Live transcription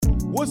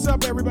What's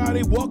up,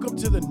 everybody? Welcome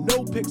to the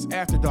No Picks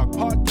After Dark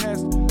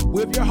podcast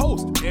with your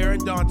host, Aaron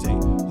Dante,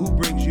 who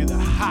brings you the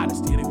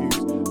hottest interviews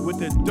with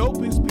the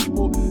dopest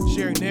people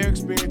sharing their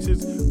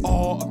experiences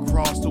all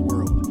across the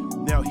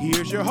world. Now,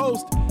 here's your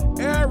host,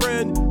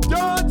 Aaron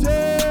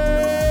Dante.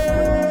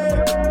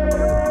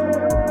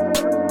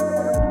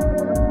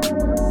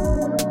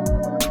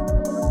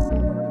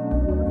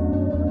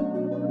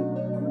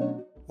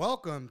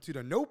 Welcome to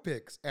the No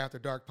Picks After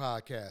Dark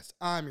podcast.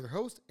 I'm your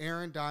host,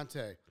 Aaron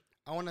Dante.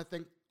 I want to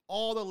thank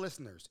all the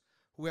listeners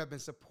who have been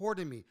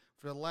supporting me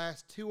for the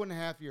last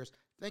 2.5 years.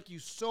 Thank you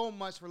so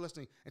much for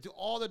listening. And to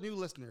all the new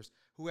listeners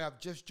who have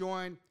just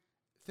joined,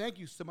 thank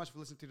you so much for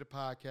listening to the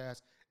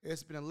podcast.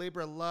 It's been a labor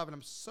of love, and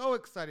I'm so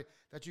excited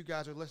that you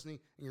guys are listening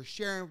and you're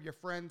sharing with your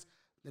friends.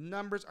 The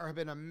numbers have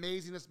been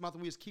amazing this month,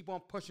 and we just keep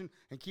on pushing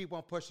and keep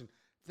on pushing.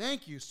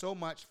 Thank you so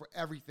much for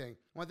everything.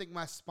 I want to thank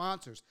my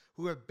sponsors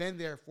who have been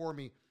there for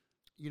me,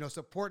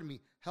 supporting me,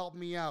 helping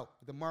me out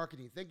with the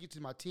marketing. Thank you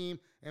to my team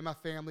and my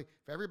family,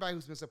 for everybody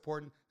who's been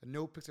supporting the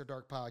No Picks After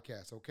Dark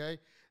podcast, okay?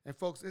 And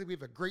folks, we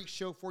have a great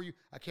show for you.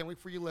 I can't wait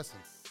for you to listen.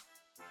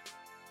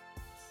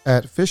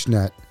 At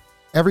Fishnet,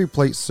 every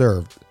plate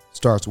served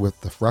starts with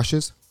the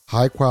freshest,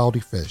 high-quality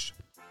fish,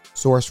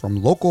 sourced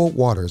from local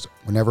waters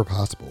whenever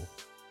possible.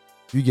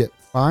 You get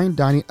fine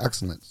dining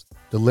excellence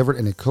delivered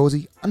in a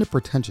cozy,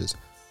 unpretentious,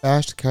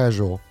 fast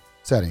casual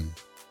setting.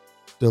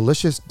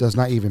 Delicious does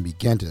not even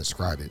begin to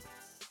describe it.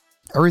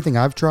 Everything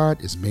I've tried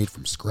is made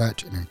from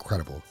scratch and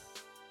incredible.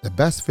 The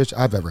best fish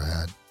I've ever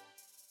had.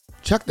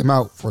 Check them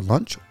out for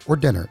lunch or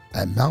dinner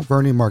at Mount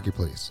Vernon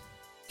Marketplace.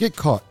 Get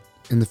caught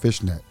in the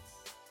fishnet.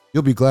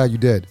 You'll be glad you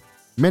did.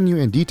 Menu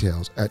and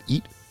details at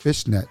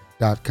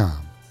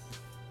eatfishnet.com.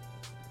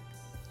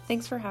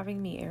 Thanks for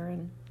having me,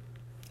 Aaron.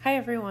 Hi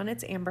everyone,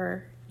 it's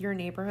Amber, your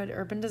neighborhood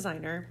urban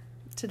designer.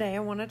 Today I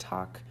want to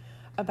talk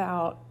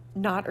about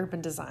not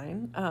urban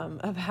design,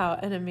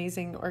 about an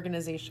amazing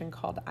organization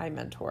called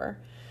iMentor.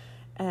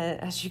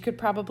 As you could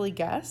probably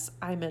guess,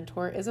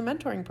 iMentor is a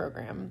mentoring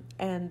program,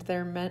 and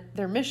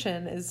their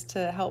mission is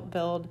to help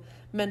build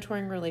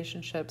mentoring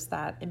relationships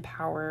that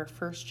empower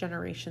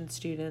first-generation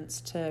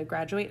students to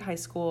graduate high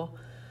school,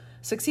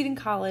 succeed in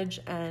college,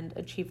 and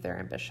achieve their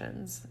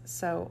ambitions.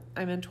 So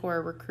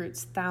iMentor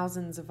recruits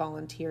thousands of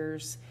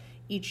volunteers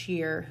each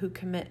year who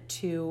commit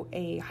to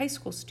a high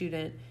school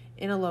student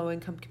in a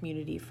low-income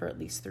community for at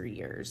least 3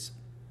 years.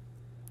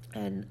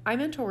 And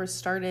iMentor was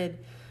started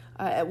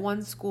at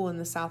one school in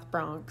the South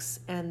Bronx,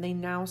 and they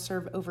now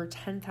serve over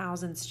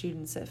 10,000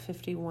 students at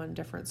 51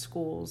 different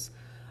schools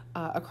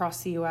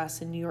across the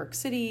U.S. in New York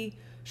City,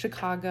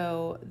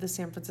 Chicago, the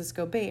San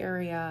Francisco Bay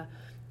Area,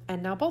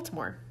 and now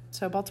Baltimore.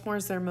 So Baltimore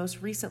is their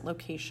most recent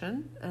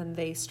location, and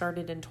they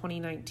started in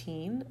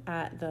 2019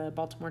 at the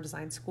Baltimore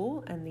Design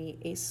School and the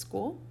ACE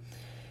School.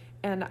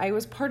 And I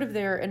was part of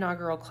their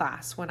inaugural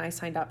class when I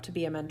signed up to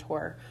be a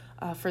mentor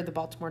for the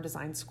Baltimore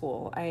Design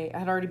School. I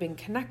had already been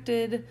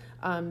connected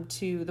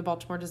to the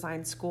Baltimore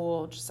Design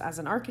School just as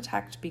an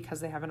architect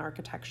because they have an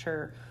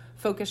architecture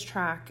focus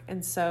track.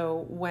 And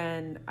so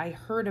when I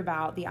heard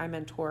about the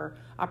iMentor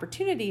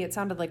opportunity, it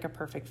sounded like a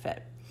perfect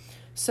fit.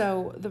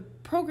 So the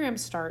program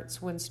starts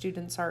when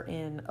students are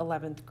in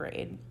 11th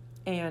grade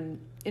and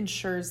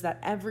ensures that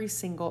every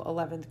single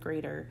 11th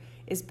grader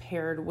is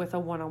paired with a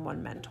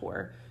one-on-one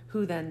mentor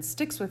who then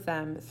sticks with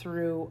them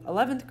through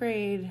 11th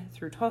grade,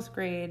 through 12th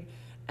grade,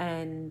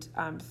 and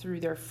through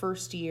their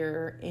first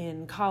year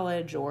in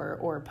college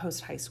or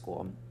post-high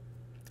school.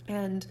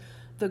 And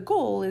the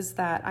goal is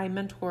that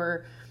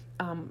iMentor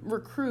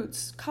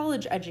recruits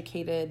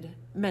college-educated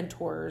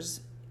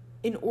mentors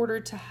in order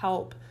to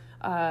help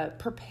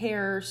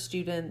prepare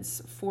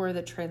students for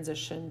the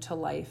transition to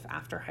life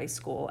after high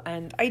school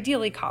and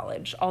ideally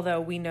college,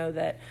 although we know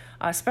that,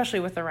 especially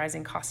with the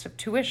rising cost of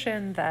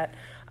tuition, that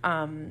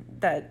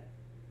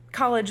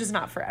college is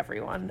not for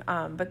everyone,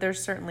 but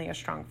there's certainly a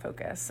strong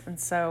focus. And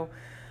so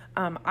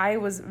I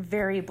was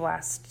very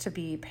blessed to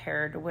be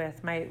paired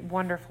with my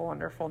wonderful,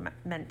 wonderful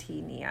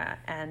mentee, Nia,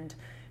 and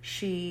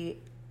she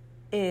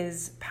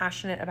is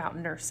passionate about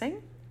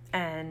nursing,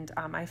 and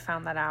I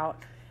found that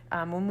out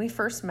when we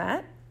first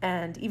met.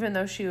 And even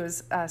though she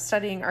was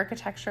studying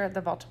architecture at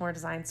the Baltimore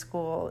Design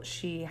School,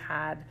 she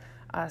had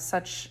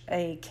such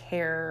a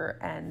care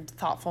and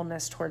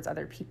thoughtfulness towards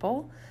other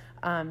people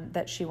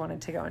that she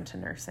wanted to go into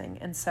nursing.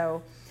 And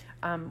so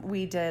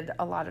we did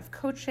a lot of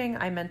coaching.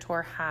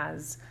 iMentor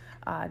has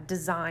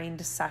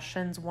designed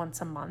sessions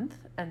once a month.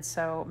 And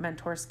so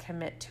mentors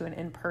commit to an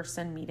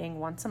in-person meeting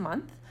once a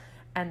month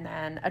and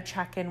then a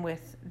check-in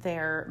with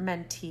their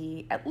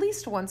mentee at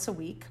least once a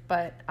week,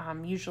 but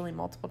usually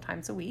multiple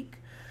times a week.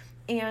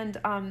 And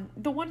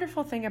the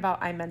wonderful thing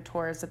about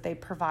iMentor is that they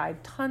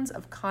provide tons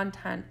of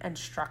content and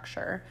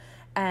structure,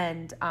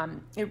 and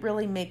it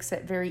really makes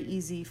it very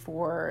easy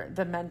for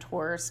the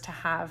mentors to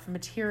have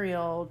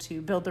material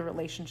to build the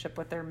relationship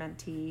with their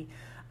mentee.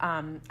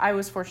 I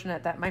was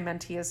fortunate that my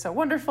mentee is so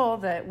wonderful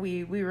that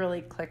we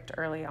really clicked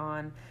early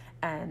on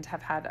and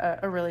have had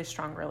a really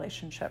strong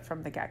relationship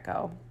from the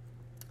get-go.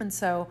 And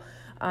so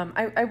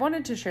I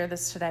wanted to share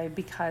this today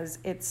because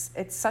it's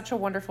such a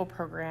wonderful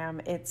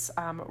program. It's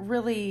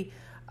really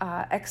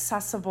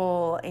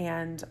accessible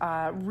and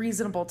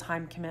reasonable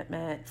time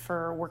commitment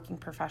for working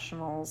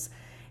professionals,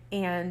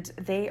 and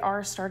they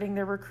are starting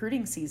their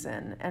recruiting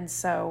season. And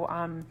so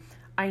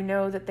I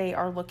know that they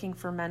are looking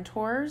for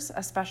mentors,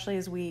 especially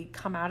as we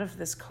come out of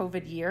this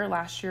COVID year.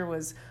 Last year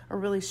was a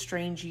really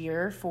strange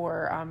year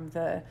for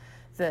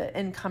the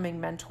incoming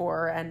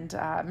mentor and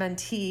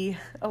mentee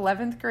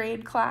 11th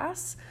grade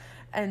class.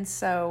 And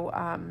so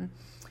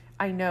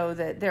I know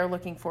that they're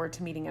looking forward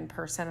to meeting in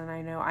person, and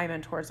I know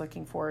iMentor is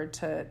looking forward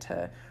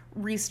to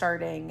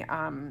restarting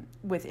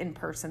with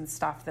in-person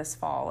stuff this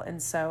fall.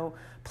 And so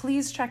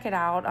please check it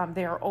out.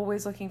 They are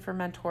always looking for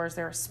mentors.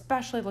 They're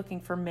especially looking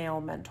for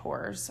male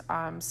mentors.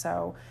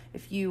 So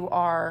if you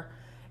are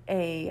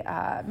a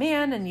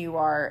man and you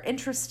are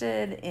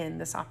interested in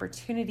this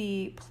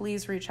opportunity,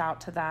 please reach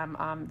out to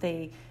them.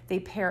 They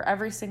pair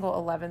every single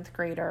 11th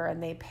grader,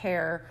 and they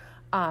pair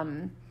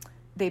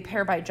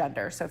by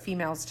gender, so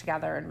females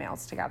together and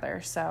males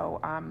together. So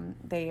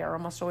they are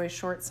almost always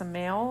short some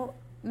male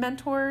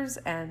mentors,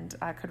 and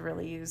could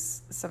really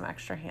use some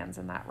extra hands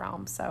in that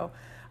realm. So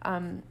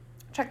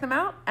check them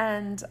out,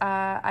 and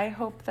I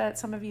hope that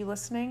some of you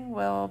listening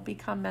will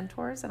become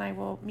mentors, and I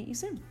will meet you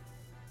soon.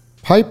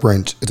 Pipe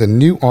Wrench is a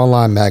new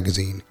online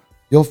magazine.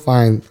 You'll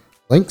find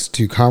links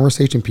to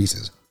conversation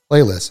pieces,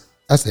 playlists,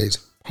 essays,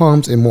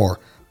 poems, and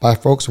more by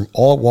folks from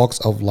all walks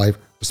of life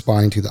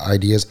responding to the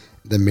ideas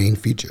in the main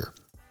feature.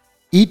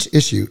 Each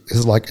issue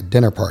is like a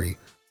dinner party,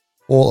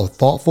 full of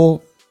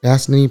thoughtful,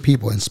 fascinating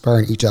people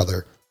inspiring each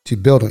other to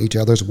build on each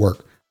other's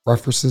work,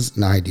 references,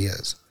 and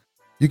ideas.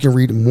 You can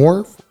read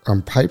more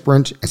from Pipe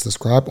Wrench and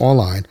subscribe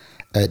online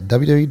at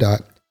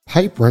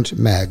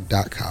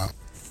www.pipewrenchmag.com.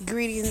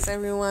 Greetings,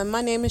 everyone.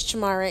 My name is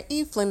Chamara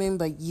E. Fleming,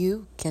 but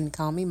you can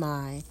call me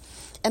Mai.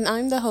 And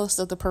I'm the host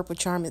of the Purple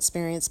Charm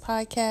Experience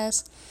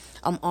podcast.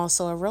 I'm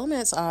also a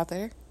romance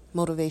author,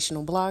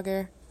 motivational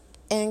blogger,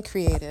 and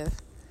creative.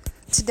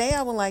 Today,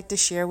 I would like to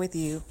share with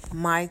you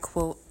my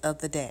quote of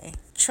the day.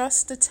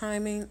 Trust the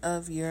timing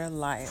of your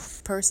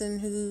life. Person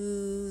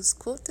whose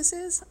quote this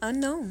is,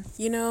 unknown.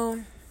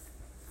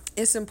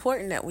 It's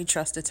important that we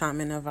trust the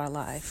timing of our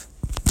life,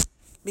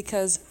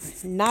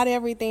 because not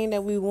everything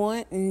that we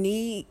want and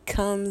need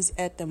comes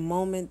at the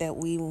moment that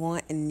we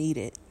want and need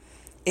it.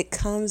 It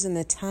comes in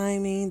the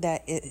timing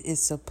that it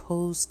is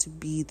supposed to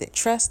be there.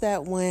 Trust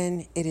that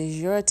when it is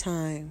your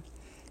time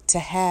to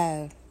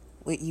have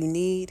what you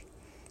need,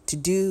 to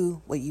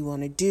do what you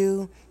want to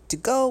do, to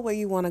go where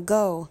you want to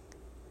go,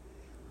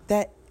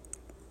 that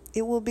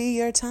it will be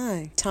your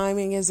time.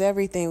 Timing is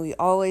everything. We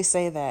always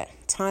say that.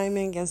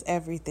 Timing is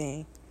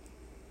everything.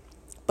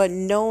 But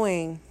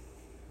knowing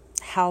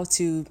how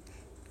to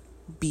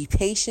be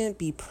patient,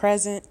 be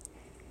present,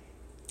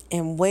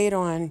 and wait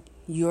on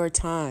your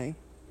time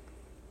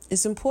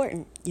is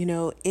important.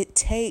 It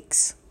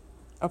takes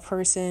a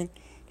person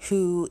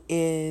who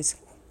is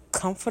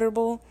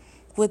comfortable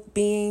with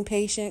being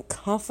patient,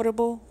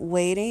 comfortable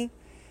waiting,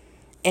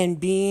 and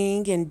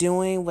being and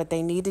doing what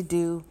they need to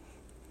do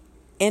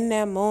in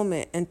that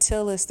moment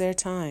until it's their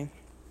time.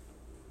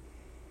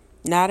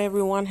 Not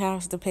everyone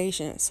has the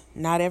patience.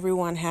 Not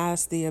everyone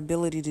has the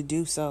ability to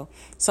do so.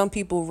 Some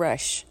people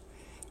rush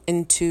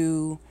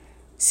into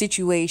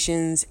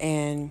situations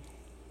and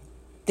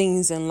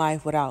things in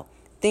life without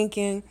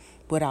thinking,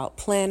 without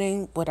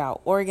planning, without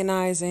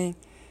organizing.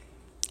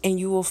 And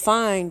you will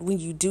find when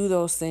you do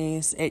those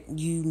things that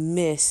you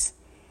miss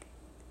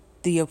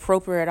the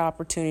appropriate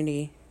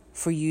opportunity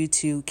for you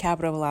to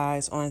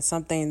capitalize on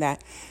something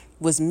that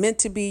was meant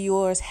to be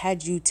yours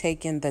had you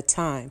taken the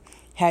time,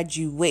 had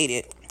you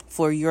waited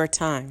for your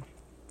time,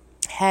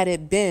 had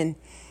it been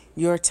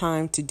your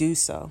time to do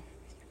so.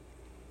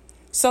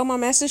 So my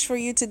message for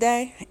you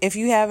today, if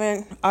you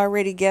haven't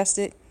already guessed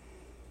it,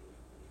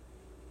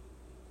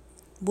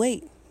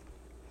 wait.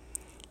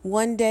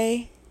 One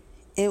day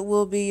it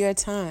will be your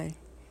time.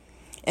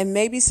 And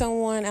maybe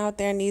someone out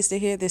there needs to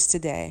hear this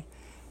today.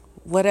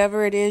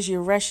 Whatever it is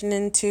you're rushing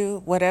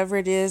into, whatever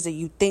it is that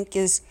you think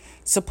is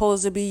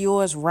supposed to be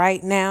yours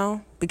right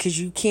now because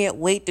you can't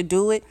wait to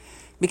do it,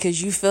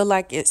 because you feel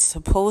like it's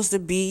supposed to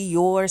be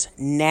yours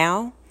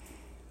now,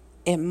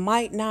 it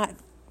might not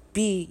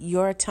be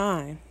your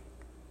time.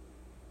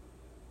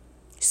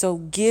 So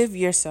give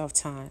yourself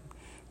time.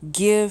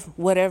 Give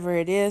whatever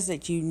it is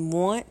that you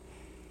want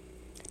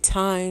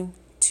time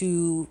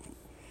to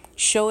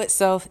show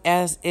itself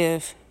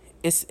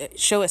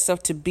show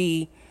itself to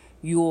be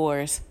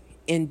yours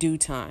in due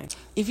time.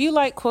 If you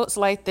like quotes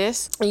like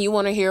this and you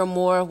want to hear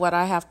more of what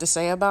I have to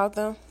say about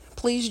them,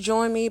 please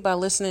join me by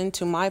listening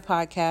to my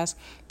podcast,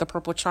 The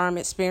Purple Charm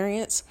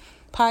Experience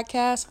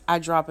podcast. I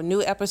drop a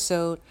new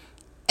episode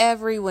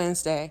every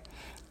Wednesday,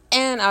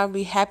 and I'll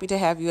be happy to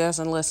have you as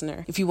a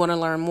listener. If you want to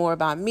learn more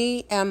about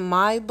me and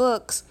my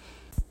books,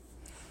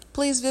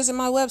 please visit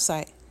my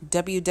website,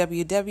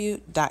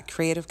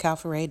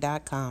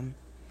 www.creativecalfaray.com.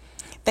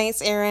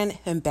 Thanks, Aaron,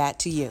 and back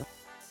to you.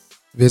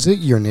 Visit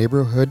your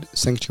neighborhood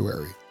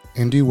sanctuary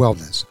and do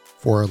wellness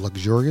for a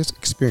luxurious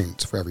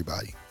experience for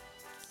everybody.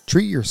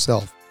 Treat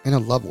yourself and a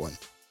loved one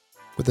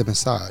with a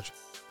massage,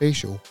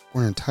 facial,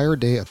 or an entire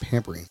day of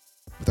pampering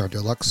with our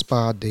deluxe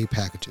spa day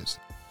packages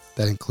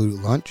that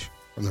include lunch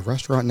from the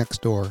restaurant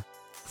next door,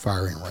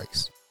 Fire and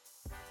Rice.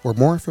 For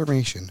more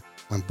information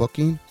on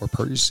booking or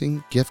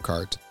purchasing gift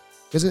cards,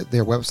 visit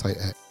their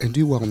website at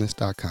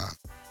indowellness.com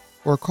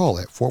or call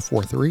at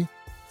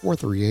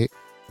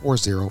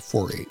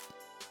 443-438-4048.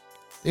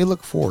 They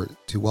look forward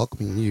to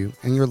welcoming you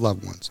and your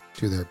loved ones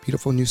to their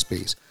beautiful new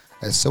space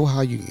at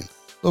Soha Union,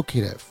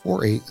 located at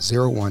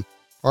 4801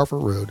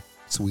 Harford Road,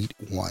 Suite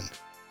 1.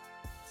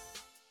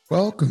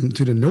 Welcome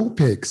to the No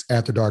Pics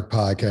After Dark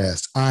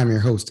podcast. I'm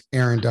your host,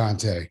 Aaron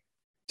Dante.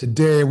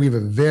 Today, we have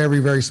a very,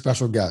 very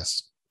special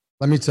guest.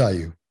 Let me tell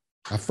you,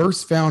 I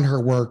first found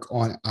her work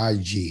on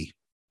IG,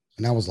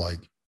 and I was like,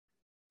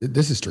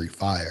 this is straight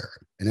fire.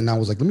 And then I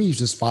was like, let me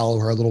just follow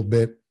her a little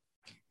bit.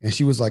 And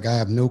she was like, I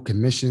have no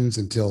commissions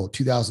until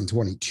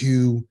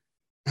 2022.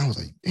 And I was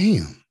like,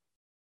 damn,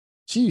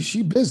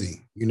 she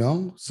busy, you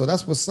know? So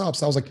that's what's up.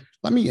 So I was like,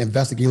 let me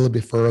investigate a little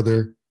bit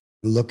further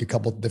and look at a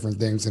couple of different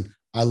things. And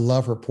I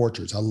love her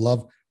portraits. I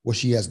love what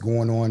she has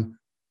going on.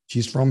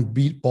 She's from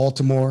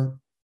Baltimore,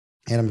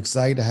 and I'm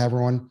excited to have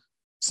her on.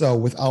 So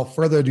without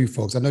further ado,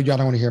 folks, I know y'all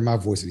don't want to hear my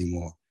voice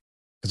anymore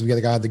because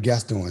we got the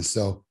guest on.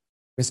 So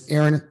Miss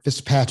Erin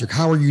Fitzpatrick,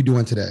 how are you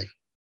doing today?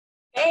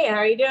 Hey, how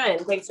are you doing?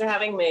 Thanks for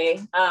having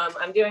me.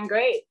 I'm doing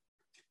great.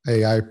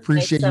 Hey, I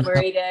appreciate nice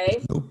summery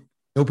day. No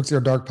Pics After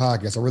Dark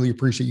podcast. I really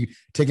appreciate you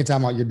taking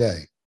time out your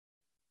day.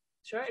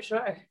 Sure.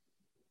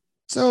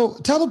 So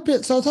tell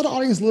the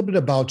audience a little bit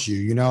about you.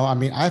 You know, I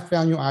mean, I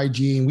found you on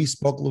IG and we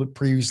spoke a little bit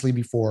previously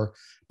before,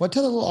 but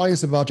tell the little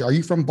audience about you. Are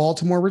you from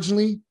Baltimore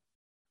originally?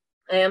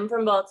 I am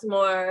from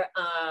Baltimore.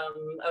 I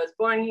was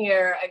born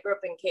here. I grew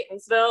up in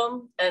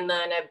Catonsville, and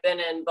then I've been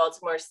in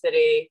Baltimore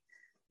City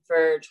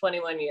for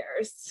 21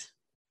 years.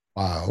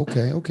 Wow.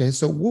 Okay.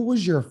 So what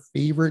was your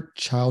favorite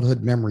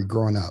childhood memory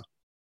growing up?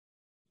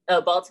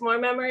 Oh, Baltimore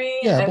memory?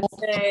 Yeah, I would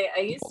say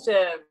I used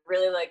to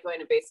really like going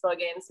to baseball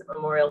games at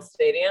Memorial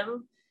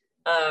Stadium.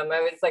 I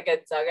was like a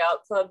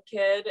dugout club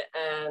kid,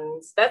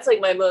 and that's like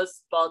my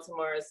most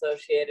Baltimore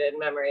associated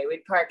memory.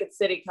 We'd park at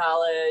City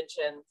College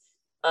and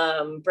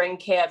bring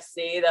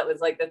KFC. That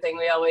was like the thing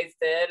we always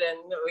did,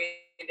 and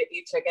we'd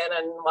eat chicken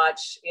and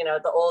watch,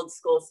 the old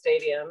school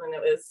stadium, and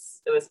it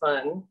was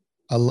fun.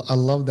 I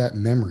love that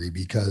memory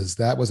because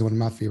that was one of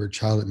my favorite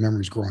childhood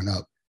memories growing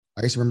up.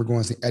 I used to remember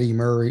going to see Eddie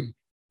Murray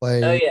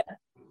play. Oh yeah.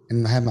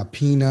 And I had my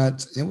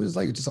peanuts. It was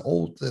like it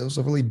was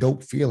a really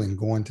dope feeling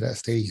going to that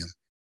stadium.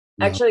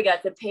 Actually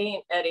got to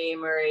paint Eddie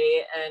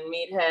Murray and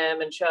meet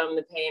him and show him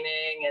the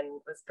painting, and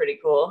it was pretty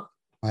cool.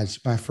 My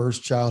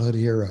first childhood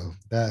hero.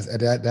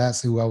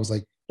 That's who I was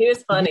like. He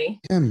was funny.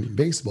 Him,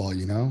 baseball,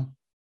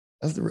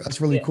 that's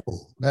really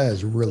cool. That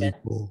is really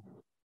cool.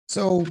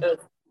 So,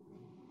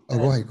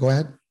 go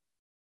ahead.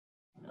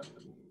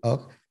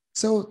 Oh,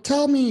 so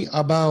tell me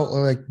about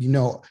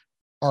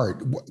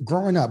art.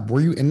 Growing up,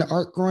 were you into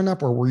art growing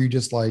up, or were you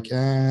just like,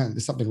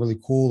 there's something really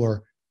cool,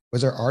 or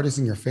was there artists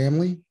in your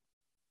family?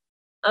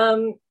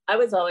 I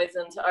was always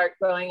into art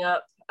growing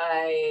up.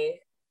 I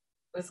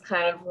was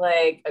kind of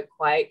like a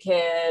quiet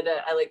kid.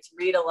 I like to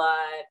read a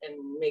lot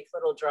and make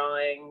little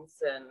drawings,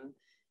 and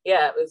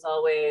it was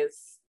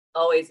always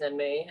in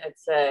me, I'd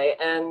say.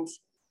 And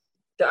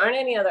there aren't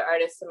any other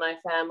artists in my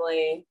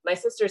family. My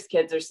sister's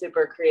kids are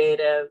super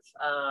creative.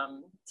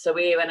 So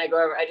when I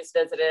go over, I just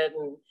visited,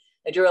 and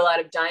I drew a lot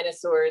of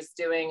dinosaurs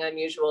doing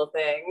unusual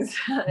things,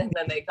 and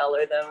then they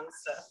color them and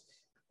stuff.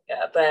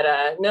 Yeah, but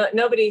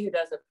nobody who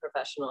does it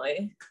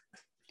professionally.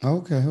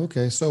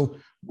 Okay. So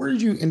where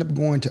did you end up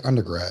going to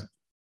undergrad?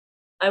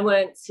 I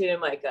went to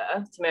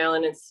MICA, to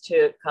Maryland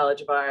Institute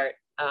College of Art.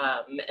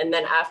 And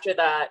then after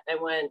that, I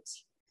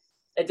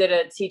did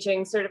a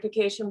teaching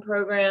certification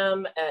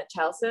program at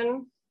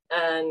Towson,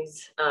 and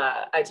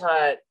I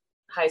taught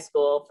high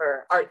school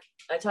for art.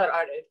 I taught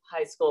art at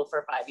high school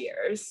for 5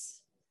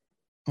 years.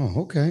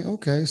 Oh,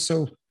 okay.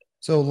 So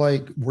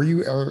like, were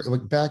you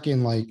like back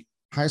in like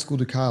high school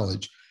to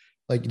college?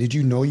 Like, did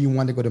you know you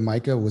wanted to go to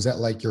MICA? Was that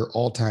like your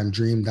all-time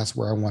dream? That's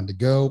where I wanted to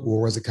go,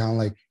 or was it kind of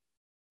like,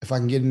 if I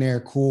can get in there,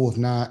 cool. If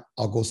not,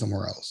 I'll go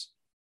somewhere else?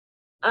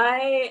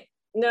 I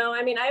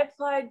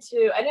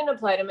didn't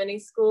apply to many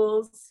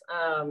schools.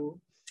 I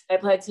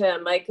applied to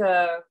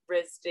MICA,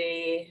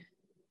 RISD,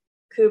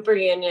 Cooper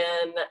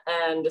Union,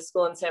 and a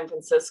school in San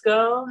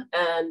Francisco.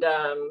 And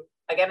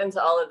I got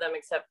into all of them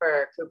except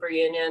for Cooper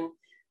Union.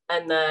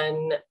 And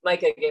then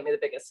MICA gave me the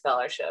biggest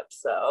scholarship.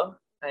 So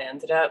I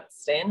ended up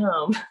staying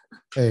home.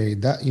 Hey,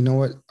 you know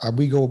what?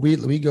 We go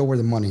where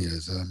the money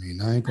is. I mean,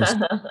 I ain't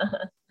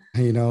gonna,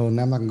 and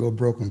I'm not gonna go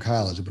broke in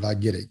college, but I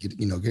get it.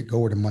 Go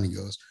where the money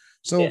goes.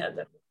 So,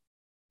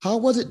 how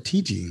was it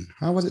teaching?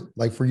 How was it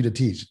like for you to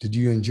teach? Did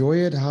you enjoy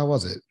it? How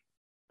was it?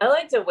 I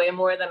liked it way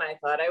more than I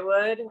thought I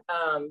would.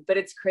 But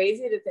it's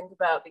crazy to think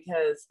about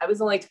because I was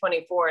only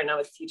 24 and I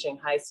was teaching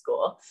high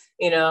school,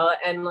 and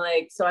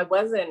so I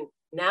wasn't.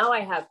 Now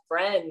I have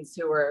friends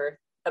who are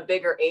a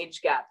bigger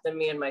age gap than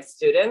me and my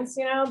students,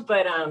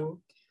 but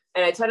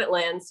and I taught at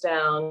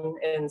Lansdowne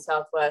in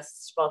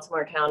Southwest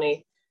Baltimore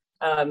County.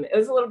 It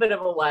was a little bit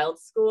of a wild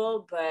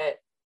school, but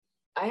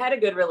I had a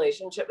good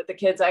relationship with the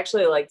kids. I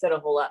actually liked it a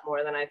whole lot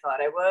more than I thought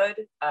I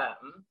would.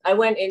 I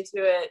went into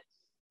it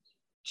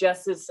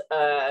just as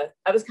I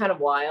was kind of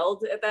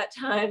wild at that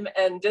time,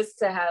 and just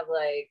to have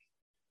like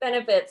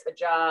benefits, a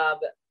job,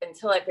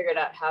 until I figured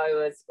out how I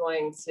was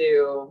going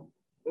to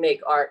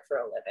make art for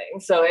a living.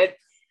 So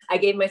I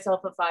gave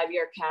myself a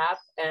 5-year cap,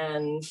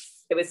 and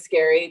it was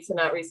scary to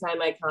not re-sign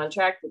my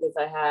contract because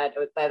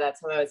by that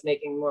time I was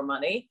making more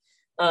money.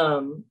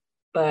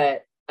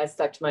 But I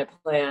stuck to my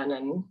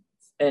plan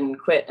and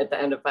quit at the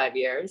end of 5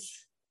 years.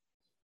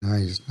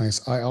 Nice.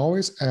 I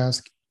always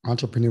ask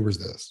entrepreneurs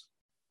this.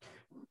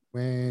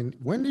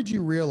 When did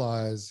you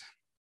realize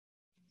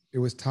it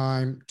was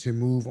time to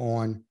move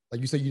on?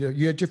 Like you said,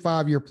 you had your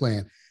 5-year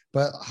plan,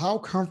 but how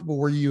comfortable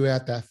were you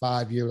at that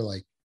 5 year?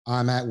 Like,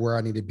 I'm at where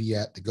I need to be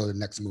at to go to the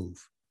next move.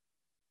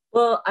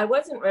 Well, I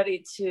wasn't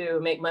ready to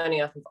make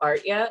money off of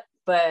art yet,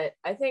 but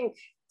I think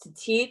to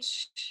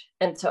teach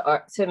and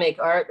to make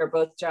art are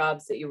both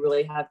jobs that you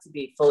really have to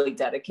be fully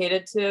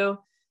dedicated to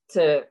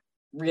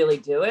really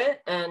do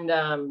it. And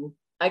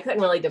I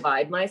couldn't really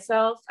divide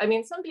myself. I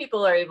mean, some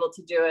people are able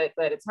to do it,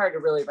 but it's hard to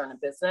really run a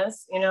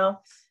business, you know?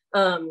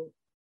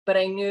 But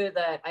I knew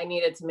that I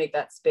needed to make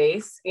that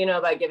space, you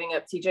know, by giving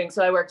up teaching.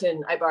 So I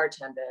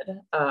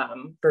bartended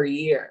for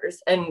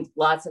years, and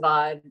lots of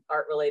odd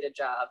art related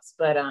jobs.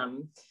 But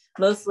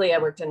mostly I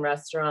worked in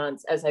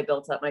restaurants as I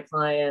built up my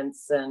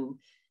clients, and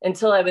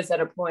until I was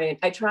at a point,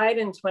 I tried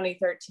in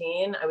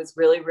 2013. I was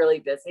really, really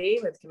busy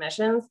with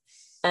commissions,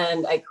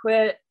 and I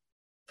quit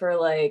for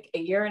like a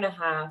year and a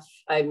half.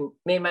 I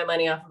made my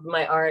money off of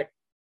my art,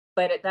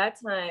 but at that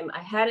time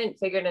I hadn't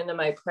figured into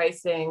my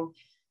pricing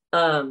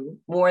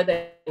more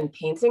than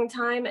painting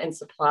time and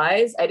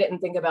supplies. I didn't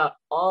think about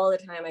all the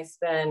time I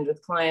spend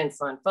with clients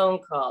on phone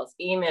calls,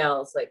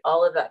 emails, like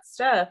all of that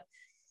stuff.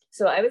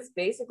 So I was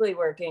basically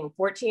working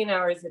 14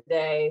 hours a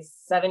day,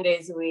 7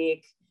 days a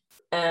week,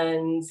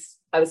 and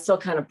I was still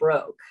kind of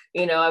broke.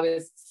 You know, I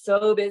was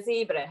so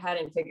busy, but I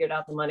hadn't figured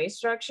out the money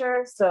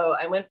structure. So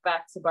I went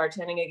back to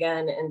bartending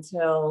again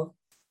until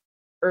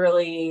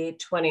early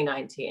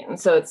 2019.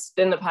 So it's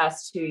been the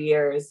past 2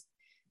 years.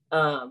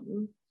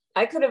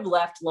 I could have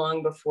left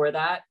long before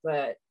that,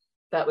 but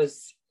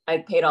I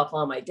paid off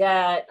all my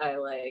debt.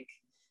 I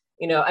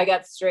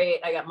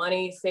got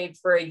money saved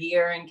for a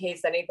year in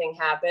case anything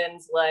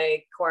happens,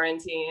 like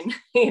quarantine,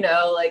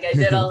 like I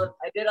did all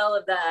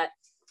of that.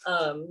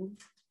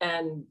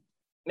 And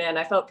man,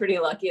 I felt pretty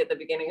lucky at the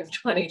beginning of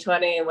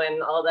 2020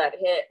 when all that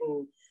hit,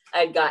 and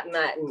I'd gotten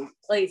that in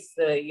place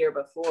the year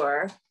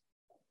before.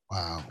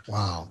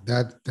 Wow.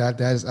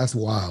 That's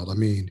wild. I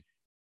mean,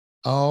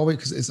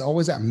 because it's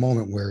always that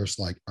moment where it's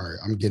like, all right,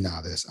 I'm getting out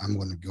of this. I'm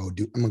going to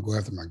go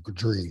after my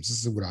dreams.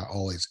 This is what I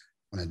always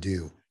want to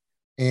do.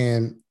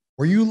 And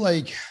were you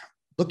like,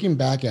 looking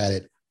back at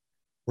it,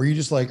 were you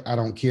just like, I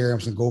don't care, I'm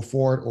just gonna go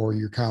for it? Or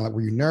you're kind of like,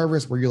 were you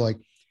nervous? Were you like,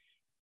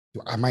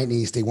 I might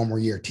need to stay one more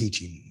year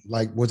teaching?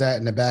 Like, was that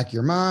in the back of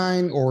your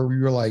mind? Or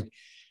you were like,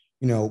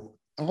 I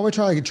always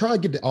try to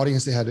get the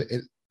audience to have it,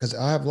 because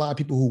I have a lot of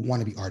people who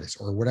want to be artists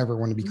or whatever,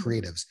 want to be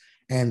creatives,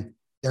 and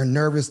they're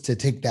nervous to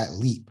take that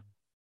leap.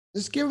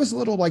 Just give us a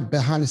little like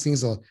behind the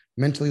scenes of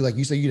mentally, like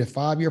you said, you had a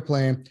 5-year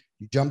plan,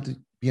 you jumped to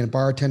being a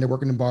bartender,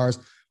 working in bars,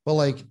 but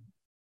like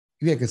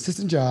you had a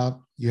consistent job,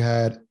 you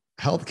had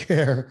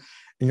healthcare,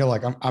 and you're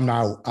like, I'm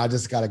not, I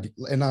just gotta get,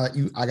 and I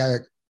gotta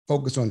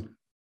focus on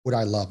what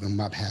I love and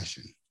my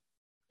passion.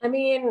 I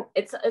mean,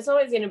 it's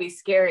always going to be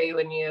scary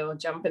when you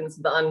jump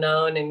into the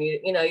unknown, and you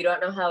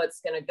don't know how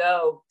it's going to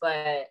go,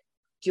 but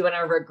do you want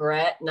to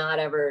regret not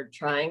ever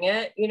trying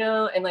it?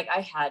 And like,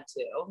 I had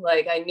to,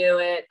 like, I knew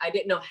it. I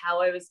didn't know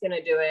how I was going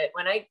to do it.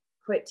 When I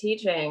quit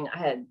teaching,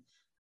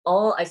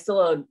 I still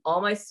owed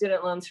all my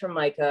student loans from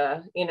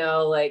Micah,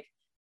 like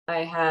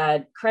I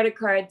had credit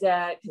card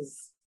debt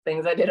because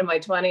things I did in my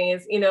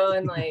 20s,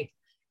 and like,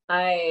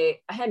 I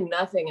had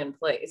nothing in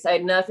place. I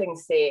had nothing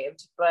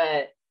saved,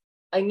 but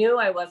I knew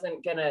I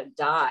wasn't going to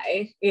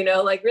die,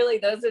 like really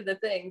those are the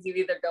things. You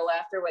either go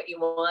after what you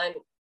want,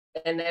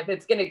 and if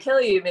it's going to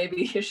kill you,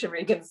 maybe you should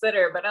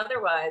reconsider. But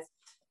otherwise,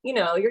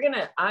 you're going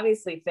to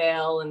obviously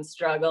fail and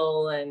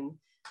struggle, and,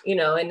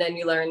 and then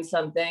you learn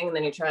something, and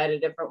then you try it a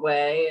different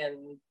way.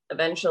 And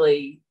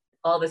eventually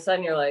all of a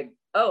sudden you're like,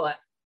 oh,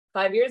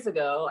 5 years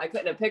ago, I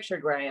couldn't have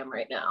pictured where I am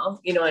right now.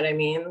 You know what I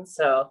mean?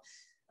 So,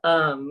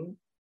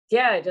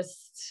 yeah,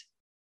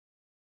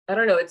 I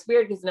don't know. It's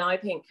weird because now I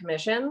paint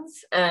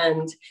commissions,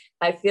 and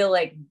I feel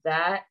like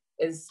that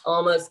is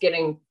almost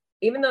getting,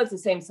 even though it's the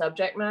same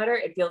subject matter,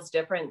 it feels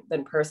different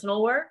than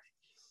personal work.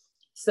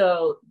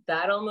 So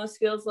that almost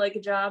feels like a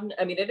job.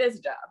 I mean, it is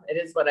a job.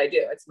 It is what I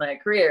do. It's my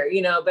career,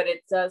 but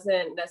it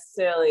doesn't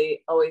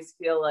necessarily always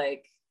feel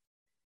like,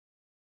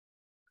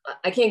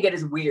 I can't get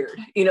as weird.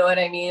 You know what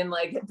I mean?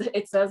 Like,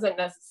 it doesn't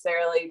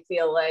necessarily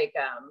feel like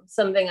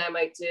something I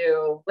might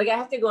do. Like, I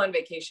have to go on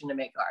vacation to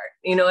make art.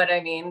 You know what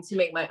I mean? To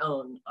make my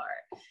own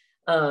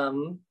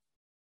art.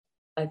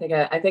 I think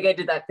I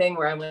did that thing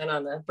where I went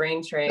on the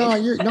brain train. No,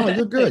 you're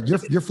good.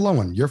 You're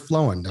flowing. You're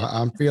flowing.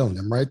 I'm feeling.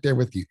 I'm right there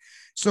with you.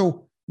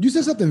 So you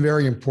said something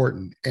very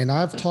important, and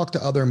I've talked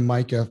to other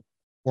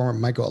former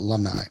Micah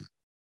alumni,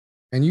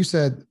 and you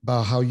said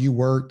about how you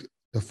worked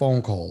the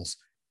phone calls,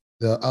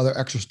 the other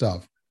extra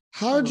stuff.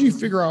 How did you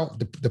figure out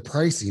the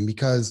pricing?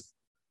 Because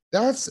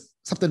that's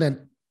something that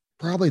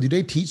probably, do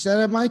they teach that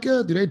at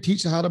Micah? Do they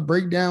teach how to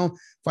break down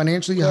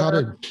financially, how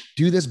to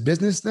do this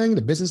business thing,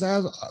 the business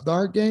side of the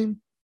art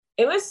game?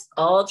 It was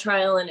all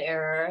trial and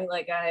error.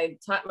 Like I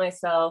taught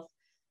myself.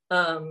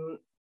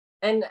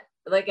 And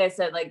like I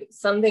said, like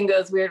something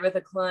goes weird with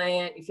a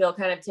client, you feel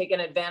kind of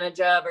taken advantage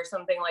of or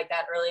something like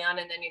that early on.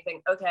 And then you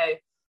think, okay,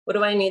 what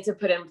do I need to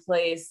put in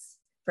place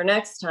for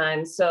next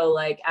time? So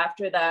like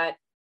after that,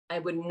 I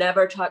would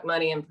never talk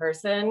money in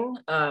person.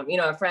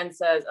 A friend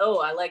says, oh,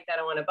 I like that,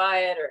 I want to buy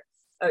it, or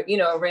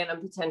a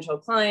random potential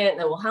client. And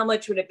then, well, how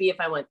much would it be if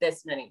I want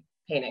this many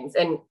paintings?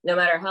 And no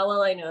matter how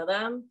well I know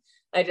them,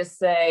 I just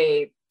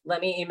say, let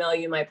me email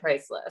you my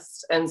price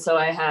list. And so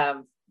I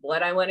have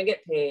what I want to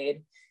get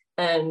paid.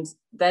 And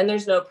then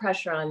there's no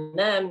pressure on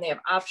them. They have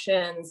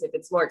options. If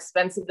it's more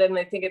expensive than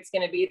they think it's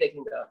going to be, they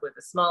can go with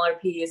a smaller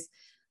piece.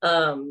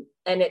 And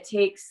it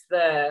takes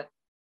the,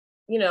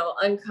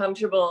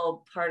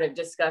 uncomfortable part of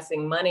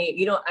discussing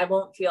money. I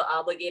won't feel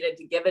obligated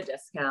to give a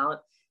discount.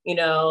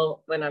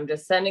 When I'm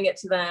just sending it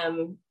to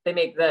them, they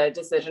make the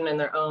decision in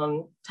their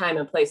own time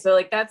and place. So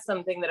like, that's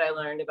something that I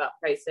learned about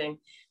pricing.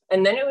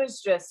 And then it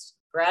was just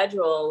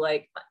gradual.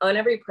 Like on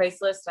every price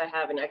list, I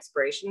have an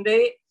expiration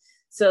date.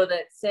 So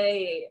that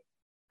say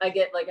I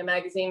get like a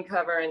magazine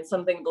cover and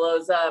something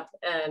blows up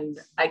and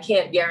I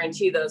can't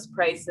guarantee those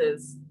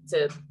prices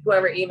to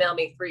whoever emailed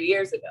me 3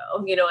 years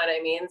ago, you know what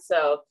I mean?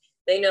 So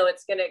they know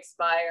it's going to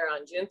expire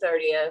on June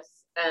 30th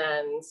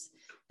and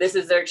this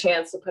is their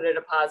chance to put a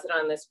deposit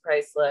on this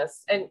price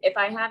list. And if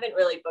I haven't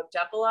really booked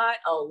up a lot,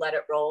 I'll let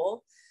it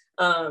roll.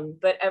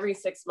 But every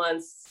 6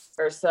 months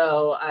or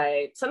so,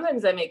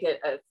 sometimes I make it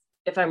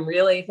if I'm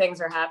really, things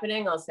are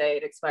happening, I'll say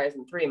it expires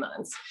in 3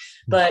 months,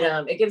 but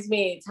it gives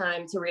me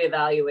time to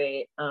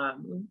reevaluate.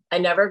 I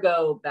never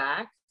go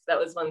back. That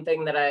was one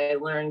thing that I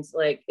learned.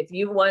 Like if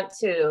you want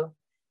to,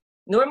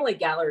 normally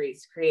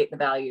galleries create the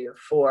value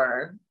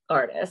for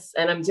artists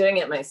and I'm doing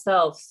it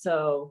myself.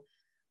 So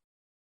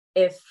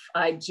if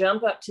I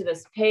jump up to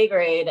this pay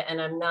grade and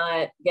I'm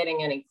not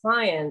getting any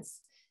clients,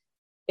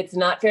 it's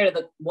not fair to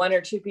the 1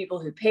 or 2 people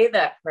who pay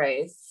that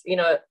price,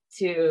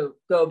 to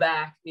go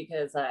back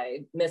because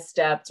I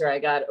misstepped or I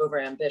got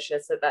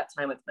overambitious at that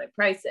time with my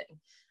pricing.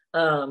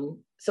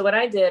 So what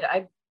I did,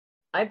 I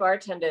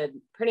bartended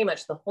pretty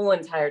much the whole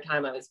entire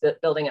time I was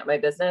building up my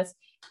business,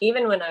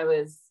 even when I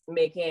was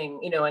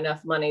making,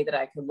 enough money that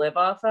I could live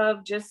off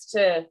of, just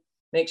to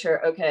make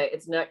sure, okay,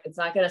 it's not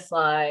going to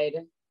slide.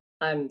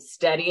 I'm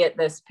steady at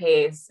this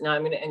pace. Now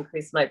I'm going to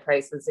increase my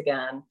prices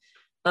again.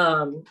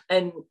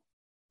 And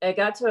I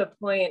got to a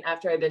point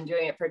after I'd been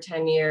doing it for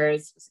 10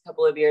 years, a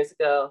couple of years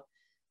ago,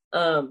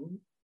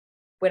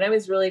 when I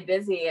was really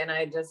busy and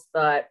I just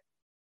thought,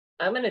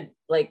 I'm going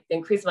to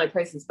increase my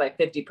prices by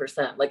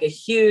 50%, like a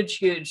huge,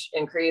 huge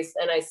increase.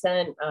 And I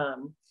sent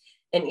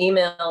an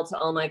email to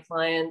all my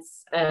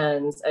clients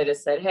and I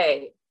just said,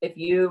 hey, if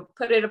you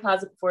put a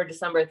deposit before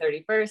December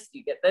 31st,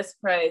 you get this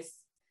price,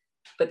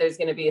 but there's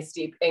going to be a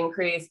steep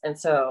increase. And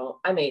so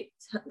I made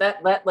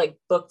that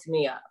booked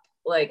me up.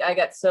 Like I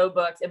got so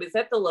booked, it was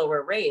at the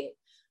lower rate,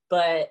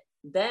 but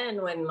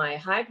then when my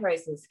high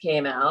prices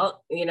came out,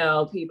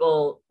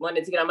 people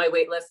wanted to get on my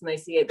wait list and they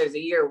see it, there's a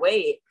year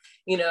wait,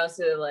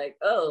 so like,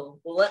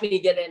 oh, well, let me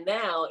get in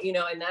now,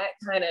 and that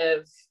kind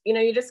of,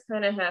 you just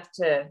kind of have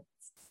to,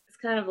 it's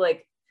kind of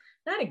like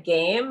not a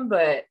game,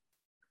 but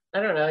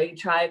I don't know, you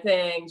try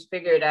things,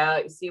 figure it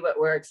out, you see what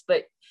works,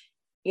 but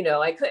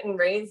I couldn't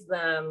raise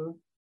them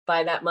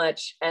by that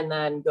much and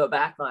then go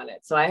back on it.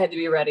 So I had to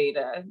be ready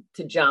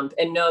to jump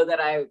and know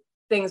that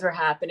things were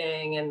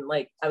happening and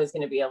like I was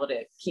going to be able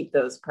to keep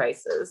those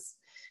prices.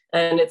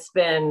 And it's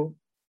been,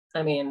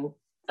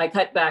 I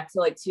cut back to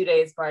like 2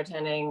 days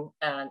bartending,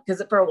 and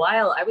because for a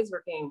while I was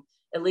working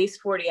at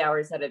least 40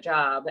 hours at a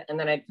job, and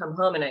then I'd come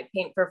home and I'd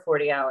paint for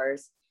 40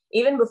 hours,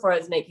 even before I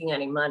was making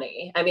any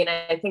money.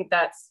 I think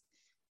that's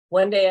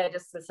one day I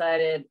just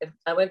decided if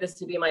I want this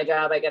to be my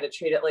job, I got to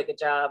treat it like a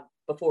job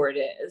before it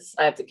is.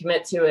 I have to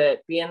commit to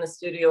it, be in the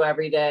studio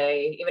every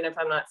day, even if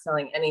I'm not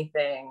selling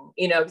anything,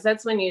 because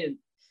that's when you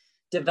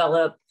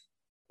develop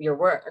your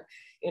work,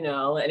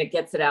 and it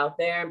gets it out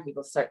there and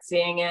people start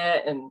seeing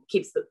it and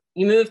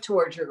you move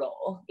towards your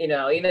goal,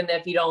 even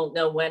if you don't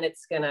know when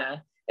it's going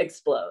to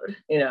explode,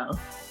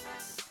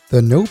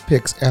 The No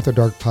Picks After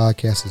Dark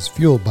podcast is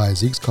fueled by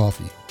Zeke's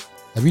Coffee.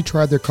 Have you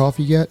tried their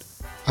coffee yet?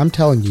 I'm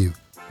telling you,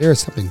 there is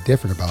something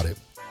different about it.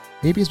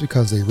 Maybe it's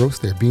because they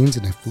roast their beans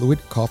in a fluid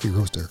coffee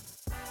roaster,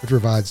 which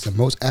provides the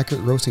most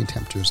accurate roasting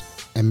temperatures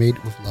and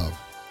made with love.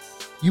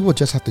 You will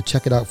just have to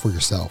check it out for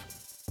yourself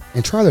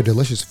and try their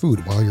delicious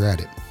food while you're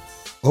at it.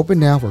 Open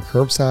now for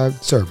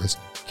curbside service,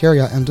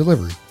 carryout, and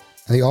delivery,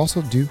 and they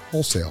also do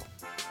wholesale.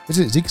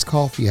 Visit Zeke's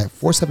Coffee at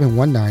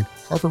 4719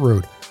 Harper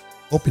Road,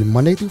 Open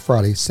Monday through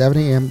Friday, 7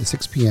 a.m. to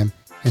 6 p.m.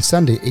 and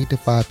Sunday, 8 to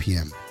 5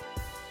 p.m.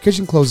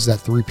 Kitchen closes at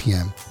 3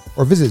 p.m.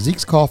 or visit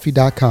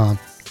Zeke'sCoffee.com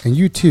and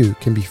you too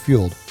can be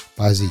fueled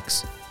by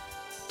Zeke's.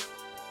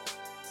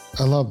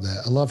 I love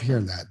that. I love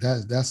hearing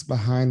that. That's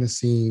behind the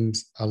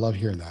scenes. I love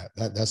hearing that.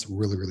 That's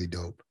really, really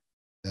dope.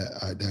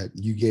 That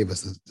you gave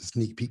us a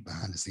sneak peek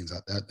behind the scenes. I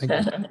think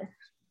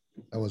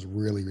that was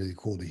really, really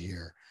cool to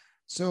hear.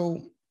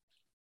 So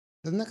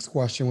the next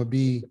question would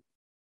be,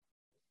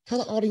 tell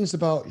the audience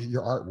about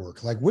your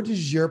artwork. Like, what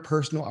is your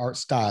personal art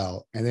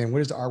style? And then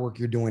what is the artwork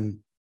you're doing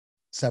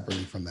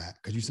separately from that?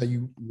 Because you say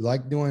you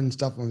like doing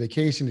stuff on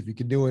vacation, if you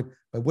could do it,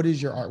 but what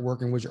is your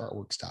artwork and what's your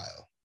artwork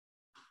style?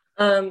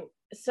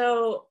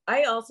 So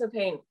I also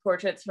paint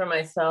portraits for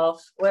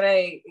myself.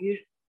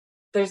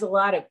 There's a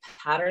lot of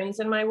patterns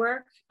in my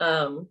work.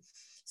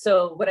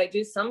 So what I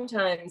do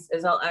sometimes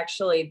is I'll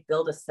actually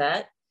build a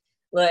set.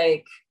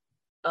 Like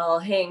I'll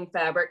hang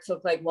fabric to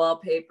look like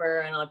wallpaper,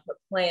 and I'll put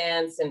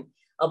plants, and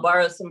I'll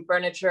borrow some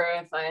furniture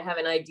if I have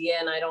an idea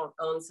and I don't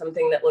own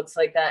something that looks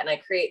like that. And I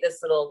create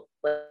this little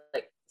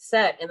like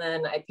set, and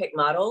then I pick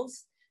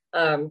models,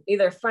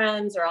 either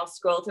friends, or I'll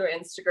scroll through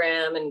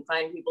Instagram and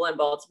find people in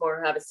Baltimore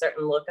who have a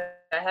certain look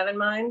I have in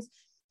mind.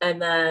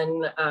 And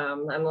then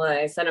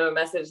I send them a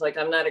message like,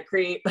 I'm not a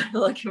creep,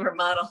 looking for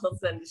models,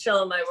 and show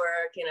them my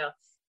work,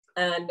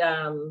 and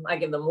I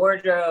give them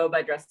wardrobe,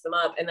 I dress them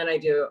up, and then I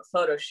do a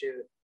photo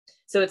shoot.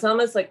 So it's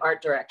almost like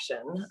art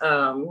direction.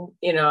 I'm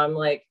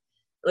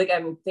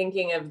I'm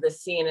thinking of the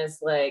scene as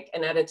like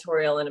an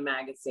editorial in a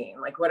magazine.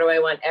 Like, what do I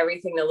want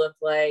everything to look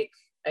like?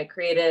 I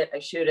create it, I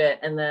shoot it,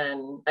 and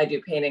then I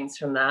do paintings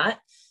from that.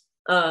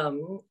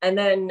 And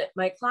then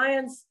my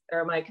clients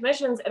or my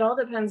commissions, it all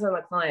depends on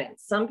the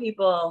client. Some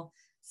people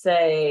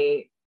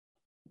say,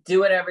 do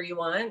whatever you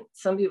want.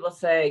 Some people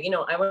say,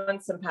 I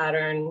want some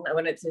pattern. I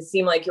want it to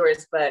seem like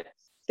yours, but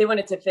they want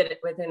it to fit it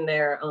within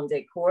their own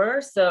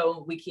decor.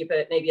 So we keep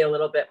it maybe a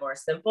little bit more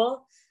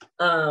simple.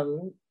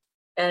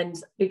 And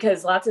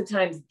because lots of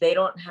times they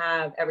don't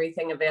have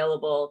everything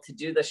available to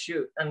do the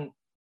shoot. And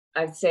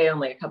I'd say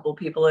only a couple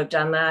people have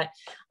done that.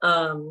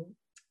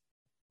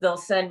 They'll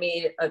send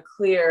me a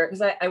clear,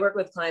 because I work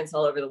with clients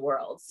all over the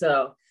world.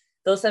 So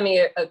they'll send me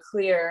a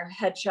clear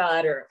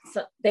headshot, or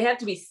they have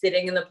to be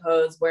sitting in the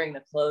pose wearing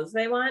the clothes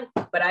they want,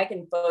 but I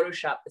can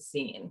Photoshop the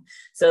scene.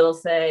 So they'll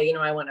say,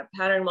 I want a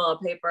pattern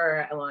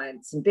wallpaper, I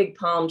want some big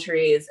palm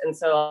trees. And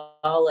so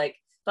I'll like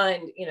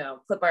find,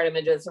 clip art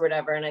images or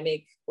whatever. And I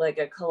make like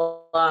a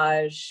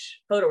collage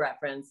photo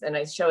reference and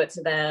I show it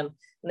to them.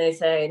 And they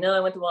say, no, I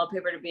want the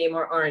wallpaper to be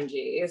more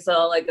orangey. So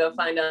I'll like go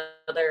find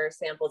other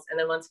samples. And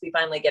then once we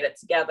finally get it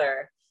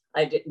together,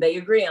 they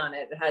agree on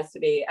it. It has to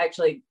be,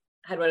 actually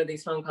had one of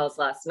these phone calls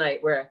last night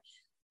where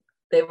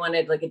they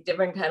wanted like a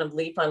different kind of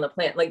leaf on the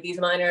plant, like these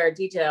minor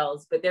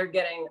details, but they're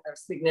getting a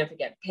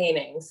significant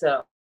painting.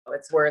 So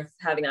it's worth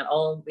having that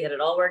all, we had it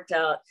all worked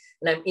out.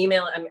 And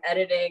I'm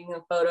editing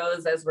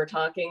photos as we're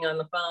talking on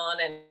the phone,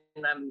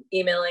 and I'm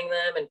emailing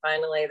them. And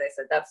finally they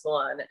said, that's the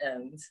one.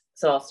 And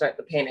so I'll start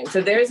the painting.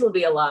 So theirs will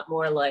be a lot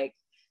more like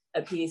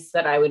a piece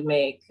that I would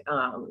make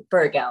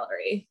for a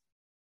gallery.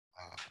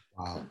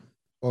 Wow.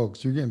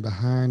 Folks, you're getting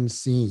behind the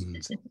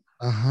scenes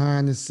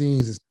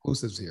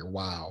exclusives here.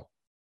 Wow.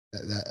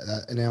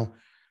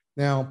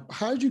 Now,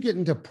 how did you get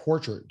into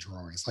portrait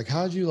drawings? Like,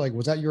 how did you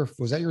was that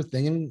your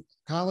thing in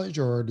college,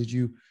 or did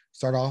you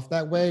start off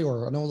that way?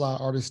 Or I know a lot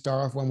of artists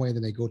start off one way,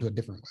 then they go to a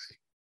different way.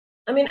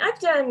 I mean, I've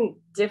done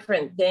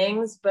different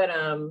things, but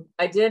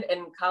I did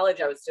in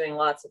college, I was doing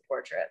lots of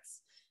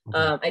portraits.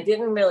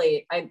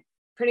 Okay. I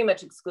pretty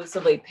much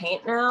exclusively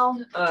paint now.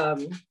 I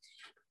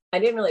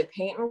didn't really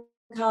paint in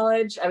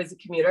college. I was a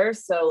commuter.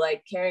 So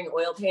like carrying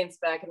oil paints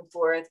back and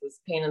forth was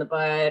a pain in the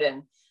butt.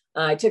 And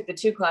I took the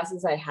 2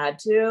 classes I had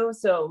to.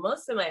 So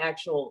most of my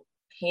actual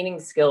painting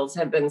skills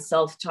have been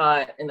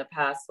self-taught in the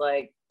past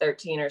like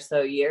 13 or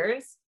so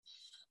years.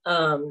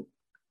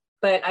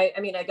 But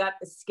I got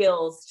the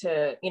skills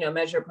to,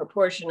 measure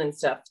proportion and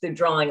stuff through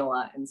drawing a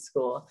lot in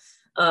school.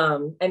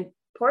 And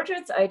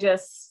portraits, I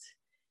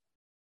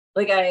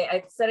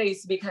said I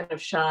used to be kind of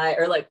shy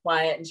or like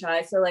quiet and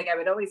shy. So like I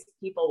would always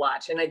people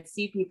watch, and I'd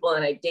see people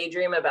and I'd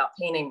daydream about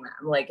painting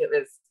them. Like it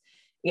was,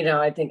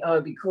 I'd think, oh,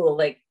 it'd be cool.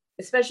 Like,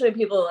 especially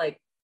people like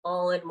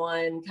all in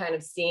one kind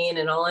of scene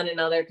and all in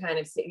another kind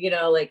of scene,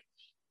 like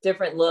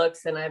different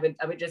looks. And I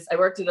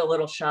worked at a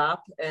little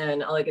shop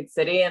in Ellicott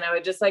City, and I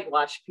would just like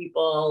watch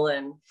people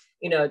and,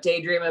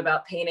 daydream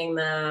about painting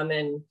them.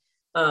 And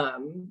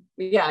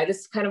I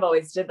just kind of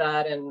always did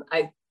that.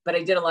 But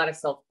I did a lot of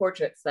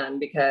self-portraits then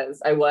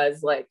because I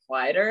was like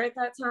quieter at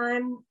that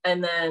time.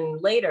 And then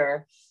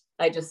later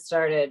I just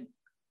started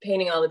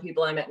painting all the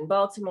people I met in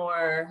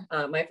Baltimore.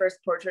 My first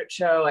portrait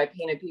show, I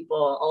painted people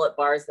all at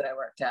bars that I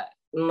worked at,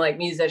 and like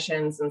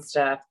musicians and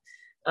stuff.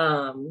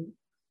 And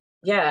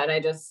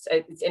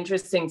it's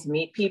interesting to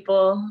meet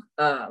people.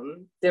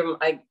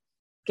 I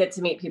get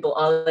to meet people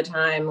all the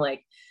time,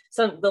 like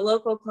the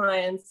local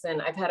clients,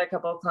 and I've had a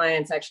couple of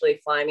clients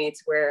actually fly me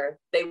to where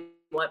they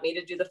want me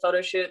to do the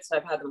photo shoot. So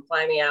I've had them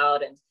fly me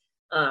out, and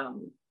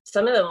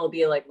some of them will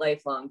be like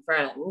lifelong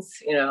friends,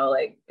 you know,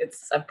 like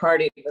I've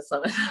partied with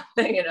some of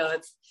them, you know,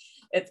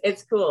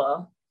 it's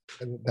cool.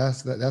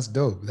 That's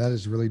dope. That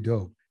is really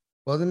dope.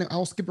 Well, then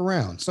I'll skip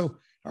around. So,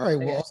 all right,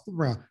 well, Okay. I'll skip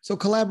around. So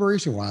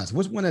collaboration wise,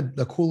 what's one of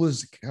the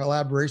coolest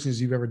collaborations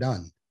you've ever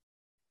done?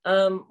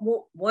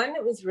 Well, one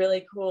that was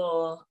really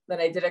cool that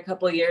I did a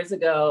couple of years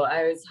ago,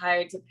 I was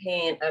hired to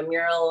paint a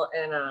mural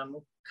in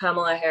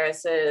Kamala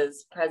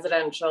Harris's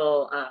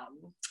presidential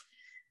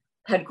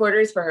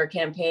headquarters for her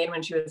campaign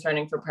when she was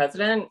running for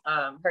president.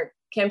 Her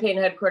campaign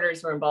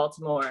headquarters were in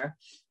Baltimore.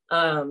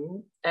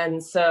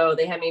 And so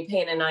they had me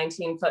paint a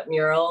 19-foot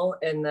mural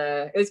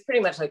it was pretty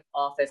much like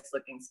office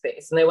looking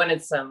space. And they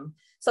wanted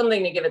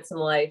something to give it some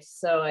life.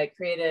 So I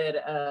created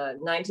a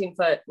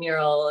 19-foot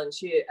mural, and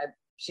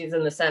she's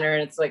in the center,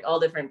 and it's like all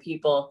different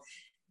people.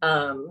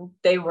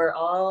 They were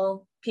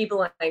all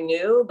people I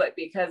knew, but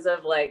because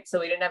of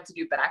so we didn't have to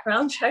do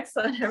background checks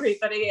on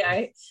everybody,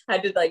 I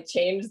had to like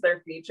change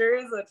their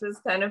features, which was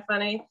kind of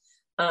funny.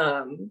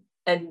 And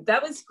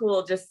that was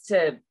cool just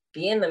to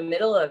be in the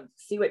middle of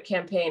see what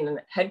campaign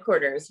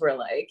headquarters were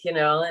like, you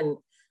know, and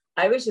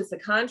I was just a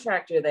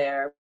contractor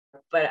there,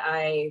 but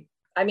I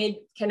made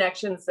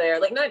connections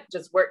there, like not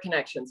just work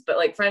connections, but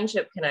like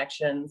friendship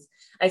connections.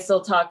 I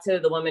still talk to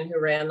the woman who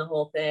ran the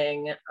whole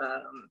thing.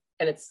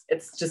 And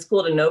it's just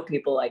cool to know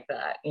people like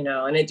that, you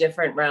know, in a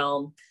different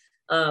realm.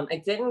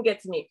 I didn't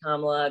get to meet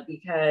Kamala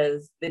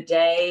because the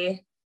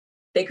day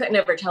they couldn't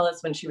ever tell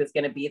us when she was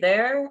going to be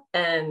there.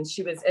 And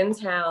she was in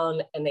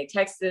town, and they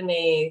texted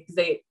me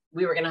because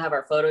we were going to have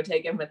our photo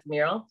taken with the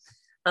mural.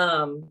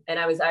 And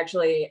I was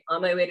actually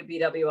on my way to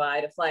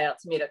BWI to fly out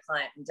to meet a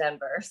client in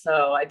Denver.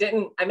 So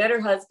I met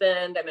her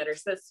husband, I met her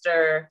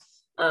sister,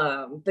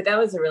 but that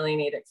was a really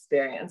neat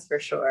experience for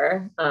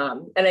sure.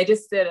 And I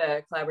just did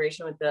a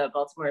collaboration with the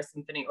Baltimore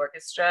Symphony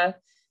Orchestra,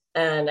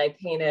 and I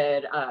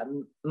painted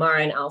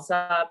Marin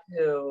Alsop,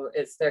 who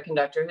is their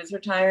conductor who's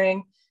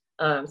retiring.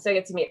 So I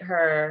get to meet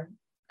her,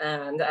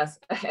 and I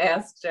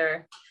asked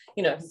her,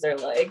 you know, because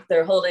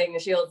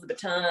she holds the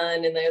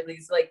baton, and they're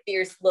these like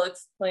fierce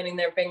looks pointing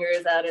their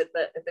fingers out at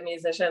the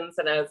musicians.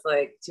 And I was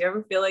like, do you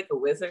ever feel like a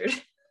wizard?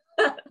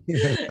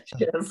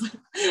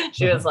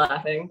 she was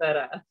laughing,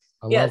 but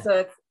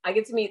so I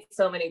get to meet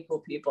so many cool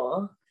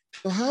people.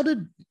 So how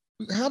did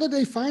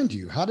they find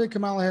you? How did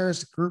Kamala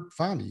Harris group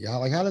find you?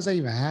 Like, how does that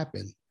even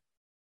happen?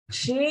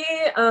 She,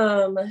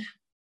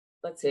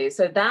 let's see.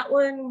 So that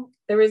one,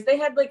 they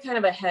had like kind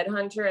of a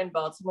headhunter in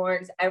Baltimore,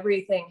 because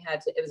everything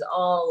it was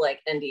all like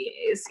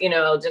NDAs, you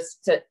know,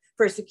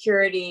 for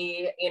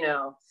security, you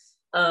know.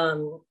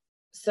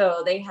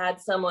 So they had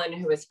someone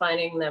who was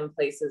finding them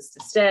places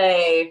to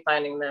stay,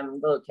 finding them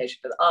the location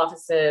for the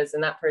offices,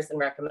 and that person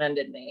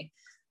recommended me.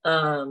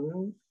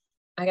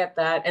 I got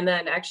that. And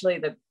then actually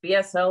the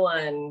BSO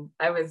one,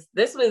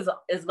 this was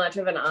as much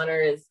of an honor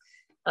as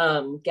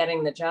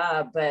getting the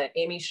job, but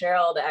Amy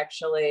Sherald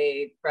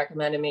actually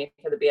recommended me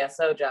for the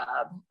BSO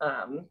job.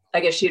 I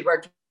guess she'd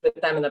worked with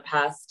them in the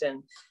past,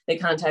 and they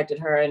contacted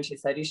her, and she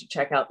said, you should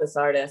check out this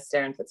artist,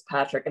 Darren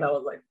Fitzpatrick. And I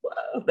was like,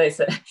 whoa.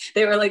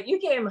 They were like, you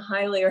came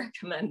highly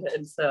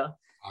recommended. So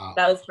wow.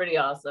 That was pretty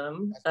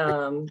awesome.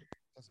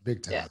 That's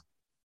big time. Yeah.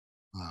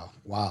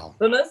 Wow.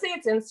 But mostly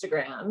it's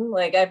Instagram.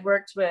 Like I've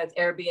worked with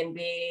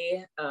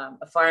Airbnb,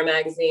 Afar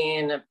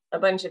Magazine, a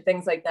bunch of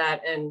things like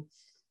that. And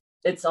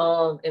it's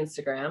all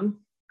Instagram.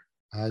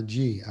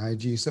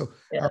 IG. So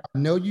yeah. I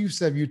know you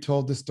said you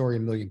told this story a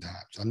million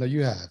times. I know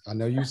you have. I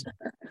know you.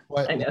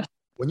 But I know.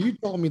 When you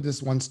told me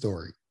this one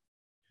story,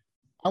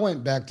 I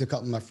went back to a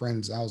couple of my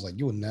friends. I was like,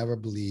 you will never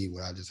believe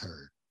what I just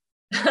heard.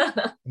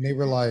 And they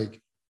were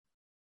like,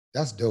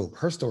 that's dope.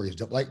 Her story is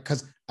dope. Like,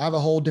 because I have a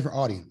whole different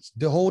audience.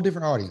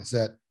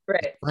 That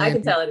right. I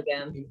can tell it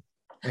again.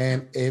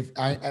 And if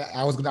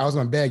I was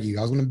gonna beg you,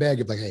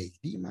 like, hey,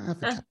 do you mind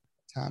for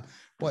time?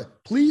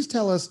 But please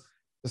tell us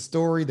the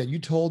story that you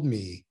told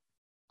me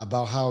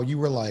about how you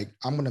were like,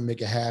 I'm gonna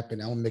make it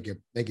happen. I'm gonna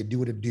make it do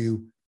what it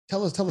do.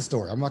 Tell the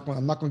story. I'm not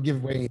gonna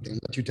give away anything.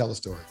 Let you tell the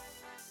story.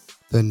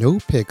 The No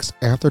Picks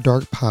After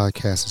Dark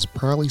podcast is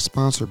proudly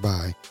sponsored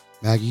by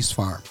Maggie's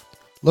Farm.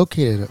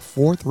 Located at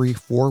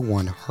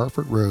 4341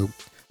 Hartford Road,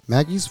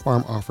 Maggie's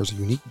Farm offers a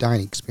unique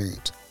dining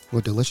experience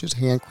with delicious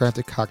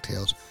handcrafted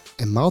cocktails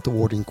and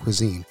mouth-watering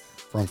cuisine,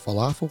 from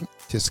falafel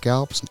to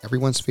scallops and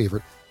everyone's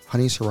favorite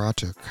honey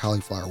sriracha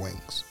cauliflower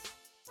wings.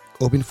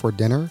 Open for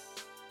dinner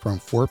from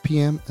 4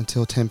 p.m.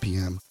 until 10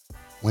 p.m.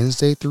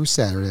 Wednesday through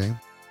Saturday,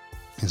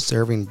 and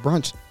serving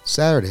brunch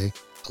Saturday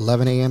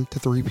 11 a.m. to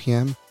 3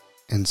 p.m.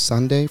 and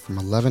Sunday from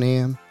 11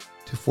 a.m.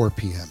 to 4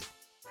 p.m.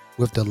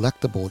 with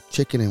delectable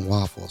chicken and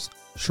waffles,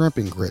 shrimp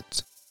and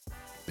grits,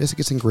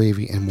 biscuits and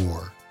gravy, and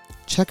more.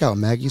 Check out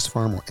Maggie's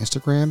Farm on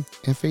Instagram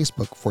and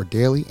Facebook for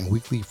daily and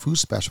weekly food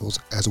specials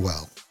as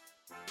well.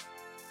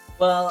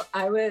 Well,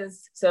 it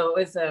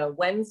was a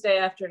Wednesday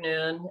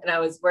afternoon, and I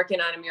was working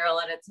on a mural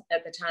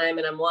at the time,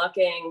 and I'm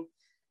walking,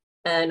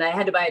 and I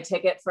had to buy a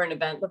ticket for an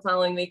event the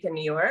following week in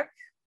New York.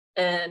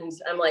 And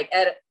I'm like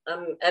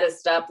I'm at a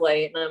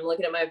stoplight, and I'm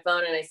looking at my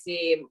phone, and I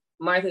see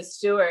Martha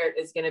Stewart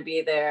is going to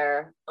be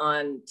there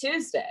on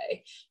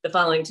Tuesday, the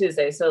following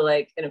Tuesday. So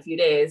like in a few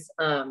days.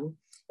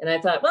 And I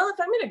thought, well, if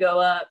I'm going to go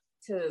up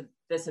to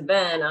this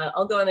event,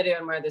 I'll go on the day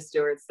when Martha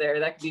Stewart's there.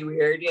 That could be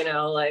weird, you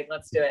know, like,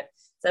 let's do it.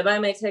 So I buy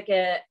my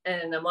ticket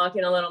and I'm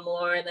walking a little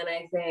more. And then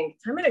I think,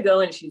 if I'm going to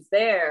go and she's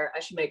there, I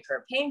should make her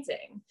a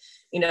painting,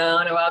 you know,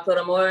 and I walk a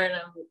little more and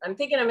I'm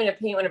thinking I'm going to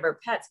paint one of her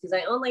pets because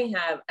I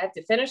have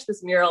to finish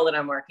this mural that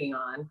I'm working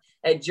on.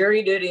 I had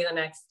jury duty the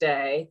next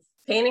day.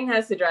 Painting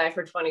has to dry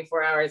for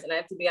 24 hours and I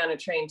have to be on a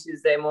train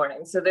Tuesday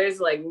morning. So there's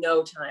like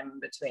no time in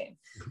between.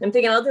 I'm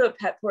thinking I'll do a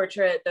pet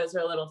portrait. Those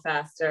are a little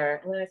faster.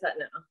 And then I thought,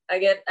 no, I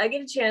get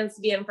a chance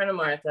to be in front of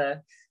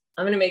Martha.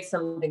 I'm going to make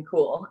something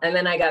cool. And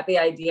then I got the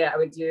idea I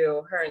would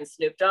do her and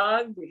Snoop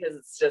Dogg because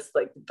it's just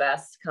like the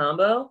best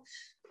combo.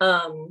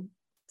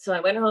 So I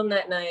went home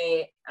that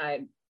night.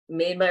 I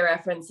made my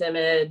reference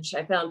image.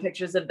 I found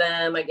pictures of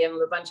them. I gave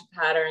them a bunch of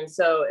patterns.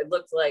 So it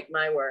looked like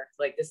my work,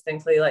 like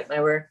distinctly like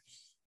my work.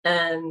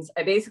 And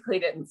I basically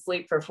didn't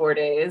sleep for 4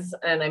 days.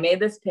 And I made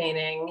this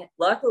painting.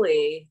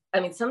 Luckily, I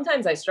mean,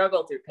 sometimes I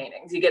struggle through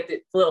paintings. You get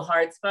the little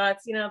hard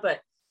spots, you know,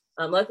 but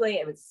luckily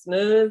it was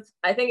smooth.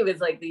 I think it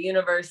was like the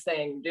universe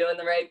saying, doing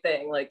the right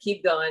thing, like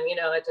keep going, you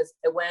know, it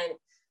went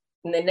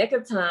in the nick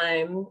of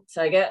time.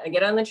 So I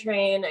get on the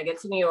train, I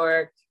get to New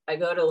York, I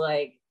go to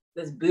like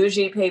this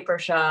bougie paper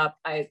shop.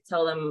 I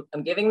tell them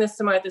I'm giving this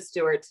to Martha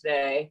Stewart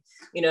today.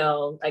 You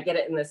know, I get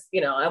it in this,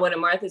 you know, I want a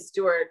Martha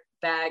Stewart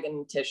bag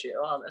and tissue,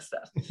 all this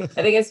stuff.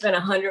 I think I spent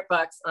 $100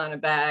 on a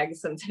bag,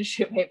 some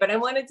tissue paper, but I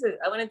wanted to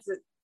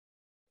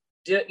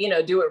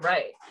do it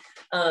right.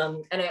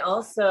 And I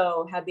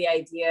also had the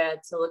idea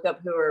to look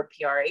up who her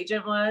PR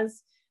agent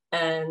was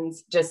and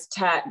just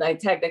I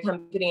tagged the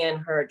company and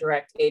her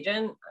direct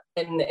agent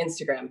in the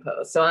Instagram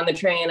post. So on the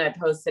train, I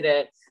posted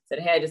it, said,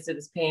 hey, I just did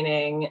this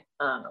painting.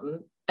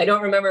 I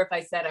don't remember if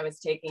I said I was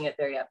taking it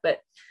there yet, but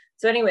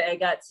so anyway, I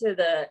got to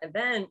the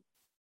event.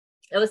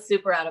 It was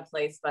super out of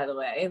place, by the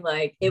way.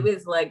 Like it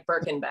was like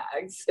Birkin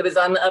bags. It was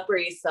on the Upper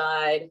East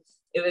Side.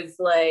 It was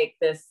like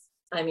this,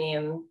 I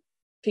mean,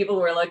 people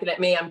were looking at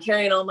me. I'm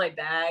carrying all my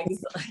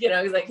bags, you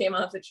know, because I came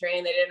off the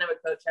train. They didn't have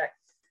a coat check.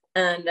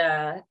 And,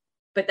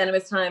 but then it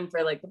was time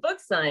for like the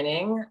book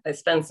signing. I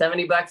spend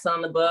 $70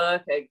 on the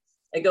book.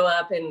 I go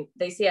up and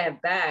they see I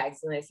have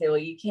bags and they say, well,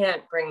 you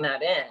can't bring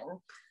that in.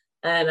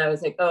 And I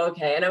was like, oh,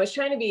 okay. And I was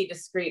trying to be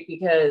discreet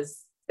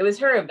because it was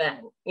her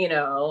event, you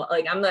know,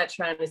 like I'm not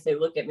trying to say,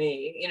 look at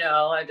me, you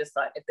know, I just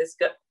thought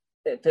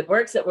if it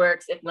works, it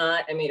works. If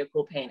not, I made a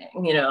cool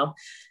painting, you know?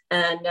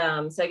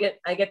 And so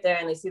I get there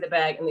and they see the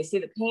bag and they see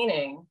the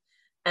painting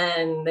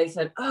and they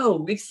said, oh,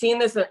 we've seen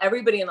this.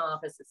 Everybody in the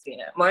office has seen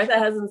it. Martha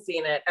hasn't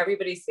seen it.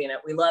 Everybody's seen it.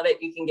 We love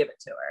it. You can give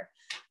it to her.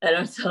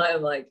 And so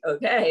I'm like,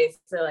 okay.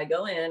 So I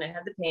go in, I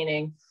have the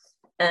painting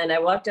and I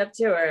walked up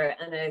to her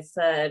and I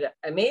said,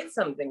 I made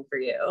something for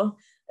you.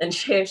 And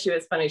she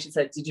was funny. She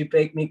said, did you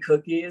bake me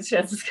cookies? She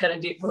has this kind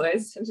of deep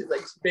voice. And she's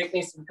like, she baked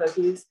me some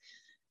cookies.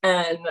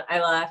 And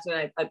I laughed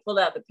and I pulled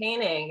out the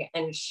painting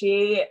and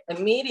she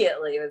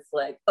immediately was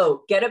like,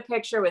 oh, get a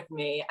picture with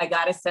me. I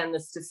got to send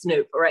this to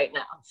Snoop right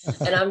now.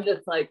 And I'm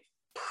just like,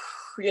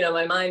 you know,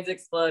 my mind's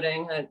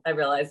exploding. I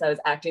realized I was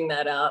acting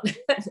that out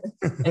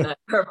and not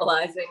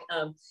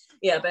verbalizing.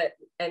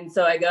 And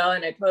so I go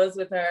and I pose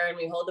with her and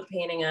we hold the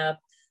painting up.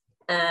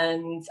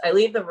 And I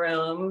leave the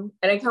room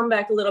and I come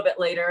back a little bit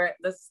later.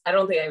 I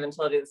don't think I even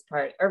told you this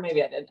part, or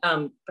maybe I did.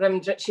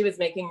 But she was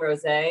making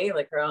rosé,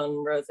 like her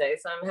own rosé.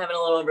 So I'm having a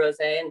little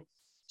rosé and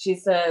she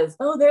says,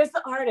 oh, there's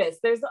the artist.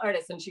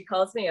 And she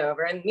calls me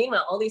over. And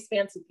meanwhile, all these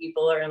fancy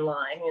people are in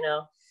line, you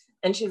know,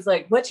 and she's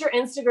like, what's your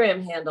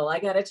Instagram handle? I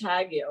got to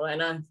tag you.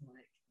 And I'm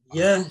like,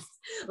 yes,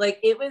 like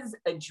it was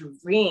a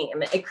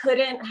dream.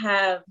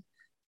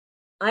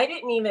 I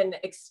didn't even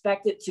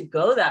expect it to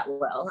go that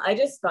well. I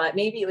just thought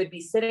maybe it would be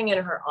sitting in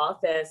her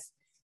office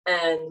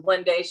and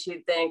one day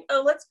she'd think,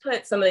 oh, let's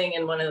put something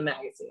in one of the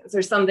magazines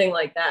or something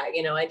like that.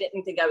 You know, I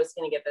didn't think I was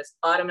going to get this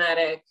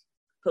automatic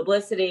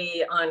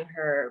publicity on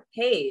her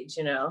page,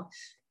 you know,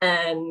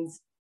 and,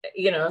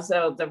 you know,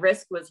 so the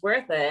risk was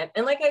worth it.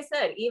 And like I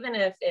said, even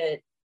if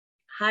it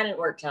hadn't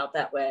worked out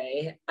that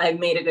way, I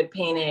made a good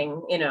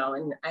painting, you know,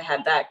 and I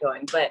had that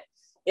going. But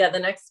yeah, the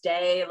next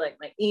day, like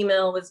my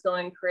email was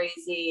going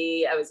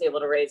crazy. I was able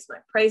to raise my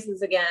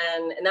prices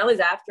again. And that was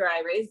after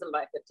I raised them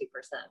by 50%,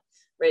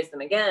 raised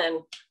them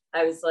again.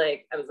 I was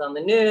on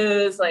the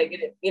news, like,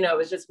 you know, it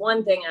was just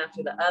one thing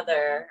after the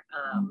other.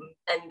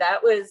 And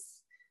that was,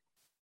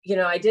 you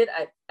know, I did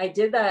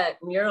that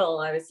mural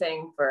I was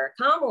saying for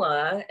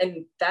Kamala,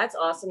 and that's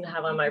awesome to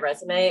have on my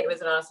resume. It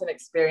was an awesome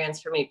experience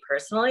for me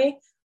personally,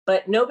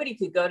 but nobody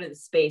could go to the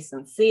space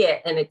and see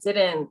it. And it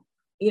didn't,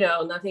 you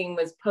know, nothing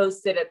was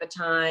posted at the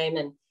time.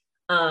 And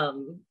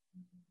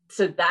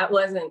so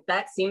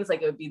that seems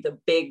like it would be the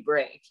big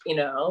break, you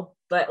know,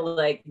 but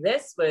like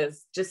this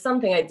was just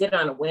something I did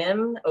on a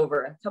whim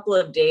over a couple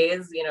of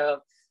days, you know,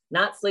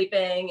 not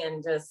sleeping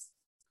and just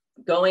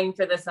going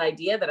for this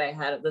idea that I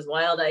had, this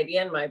wild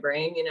idea in my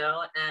brain, you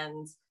know,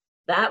 and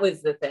that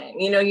was the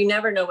thing, you know, you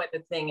never know what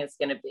the thing is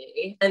going to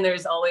be. And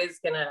there's always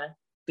going to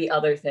be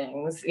other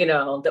things, you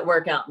know, that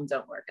work out and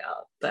don't work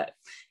out. But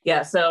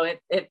yeah, so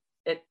it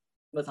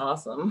was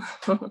awesome.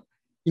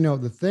 You know,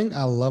 the thing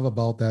I love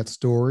about that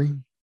story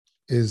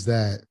is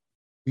that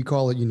we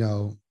call it, you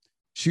know,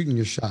 shooting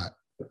your shot.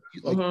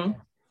 Like,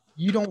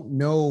 you don't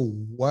know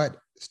what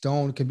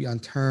stone can be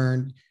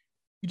unturned.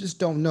 You just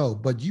don't know.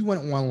 But you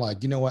wouldn't want to,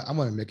 like, you know what? I'm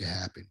going to make it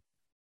happen.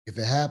 If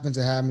it happens,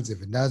 it happens.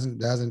 If it doesn't,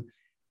 doesn't.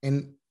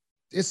 And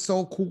it's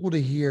so cool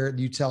to hear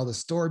you tell the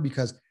story,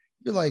 because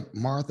you're like,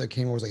 Martha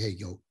came over, was like, hey,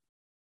 yo,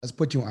 let's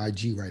put you on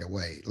IG right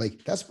away.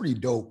 Like, that's pretty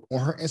dope. On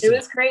her Instagram, it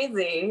was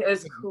crazy. It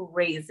was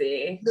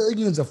crazy.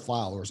 Millions of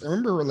followers. I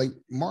remember, like,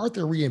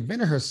 Martha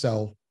reinvented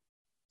herself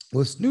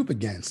with Snoop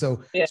again.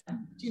 So yeah,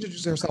 she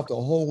introduced herself to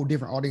a whole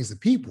different audience of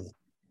people.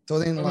 So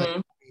then,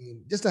 like,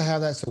 just to have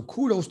that, so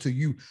kudos to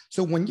you.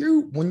 So when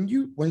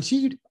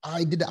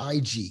I did the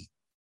IG,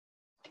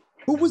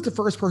 who was the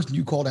first person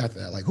you called after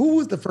that? Like, who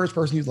was the first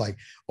person you was like,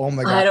 oh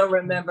my God? I don't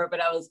remember, but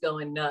I was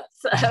going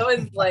nuts. I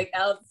was like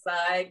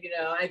outside, you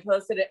know, I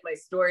posted it in my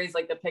stories,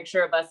 like the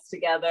picture of us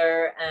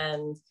together.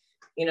 And,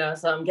 you know,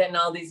 so I'm getting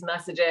all these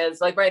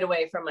messages like right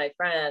away from my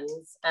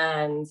friends.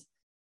 And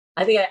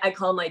I think I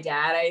called my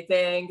dad, I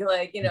think,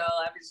 like, you know,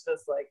 I was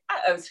just like,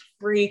 I was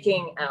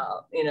freaking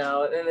out, you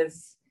know, it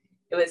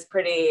was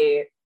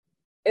pretty,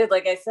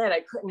 like I said,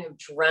 I couldn't have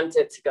dreamt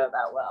it to go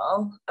that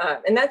well.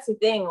 And that's the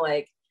thing,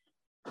 like,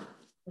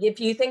 if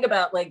you think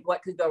about like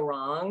what could go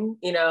wrong,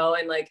 you know,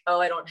 and like, oh,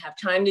 I don't have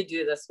time to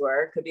do this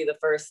work could be the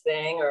first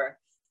thing, or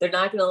they're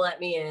not going to let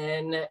me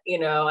in, you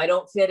know, I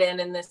don't fit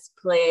in this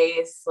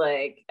place.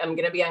 Like, I'm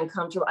going to be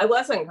uncomfortable. I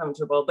was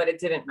uncomfortable, but it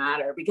didn't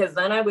matter, because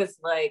then I was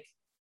like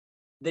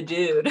the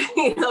dude,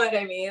 you know what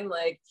I mean?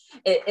 Like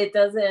it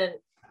doesn't,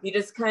 you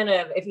just kind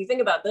of, if you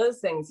think about those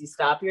things, you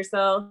stop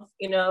yourself,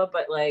 you know,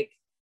 but like,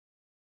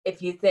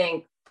 if you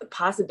think the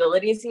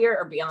possibilities here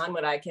are beyond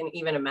what I can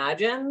even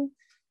imagine,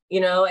 you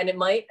know, and it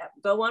might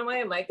go one way,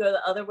 it might go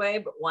the other way,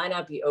 but why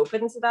not be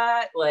open to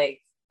that? Like,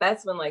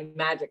 that's when like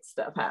magic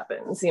stuff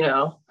happens, you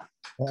know?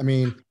 I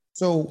mean,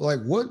 so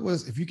like, what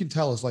was, if you can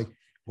tell us, like,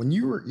 when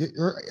you were,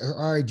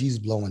 your IG's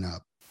blowing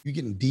up, you're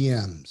getting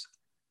DMs,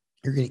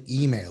 you're getting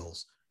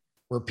emails,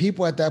 were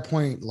people at that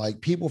point, like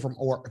people from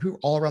people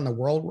all around the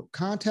world were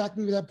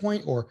contacting you at that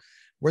point, or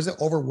was it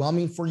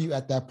overwhelming for you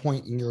at that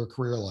point in your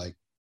career? Like,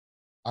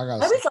 I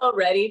was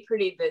already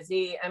pretty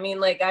busy. I mean,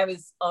 like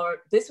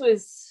this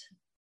was,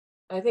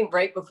 I think,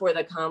 right before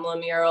the Kamala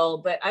mural,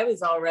 but I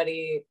was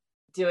already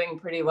doing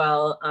pretty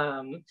well.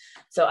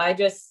 So I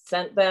just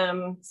sent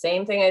them,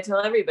 same thing I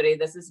tell everybody,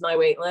 this is my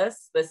wait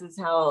list. This is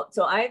how,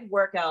 so I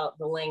work out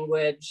the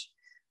language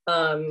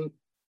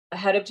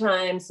ahead of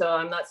time. So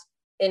I'm not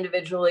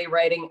individually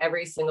writing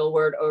every single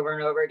word over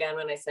and over again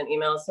when I send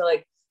emails. So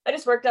like, I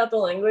just worked out the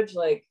language,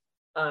 like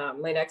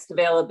my next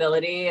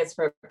availability is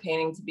for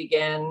painting to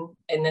begin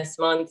in this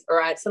month,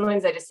 or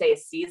sometimes I just say a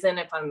season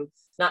if I'm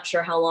not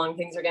sure how long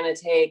things are going to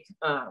take.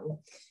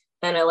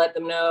 And I let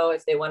them know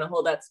if they want to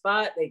hold that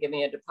spot, they give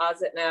me a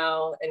deposit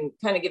now, and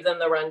kind of give them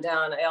the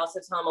rundown. I also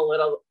tell them a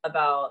little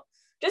about,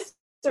 just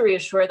to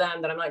reassure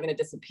them that I'm not going to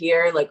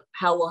disappear, like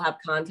how we'll have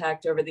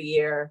contact over the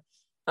year.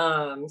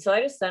 So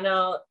I just sent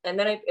out, and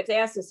then if they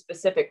ask a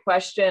specific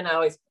question, I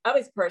always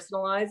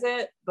personalize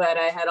it, but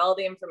I had all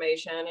the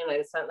information and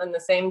I sent them the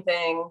same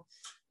thing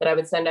that I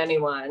would send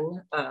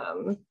anyone.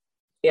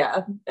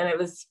 Yeah.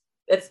 And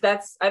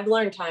I've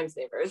learned time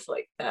savers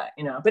like that,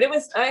 you know, but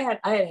I had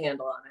a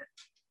handle on it.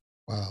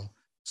 Wow.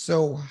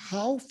 So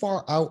how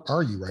far out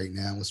are you right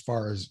now as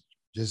far as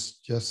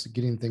just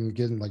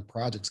getting like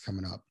projects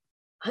coming up?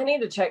 I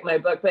need to check my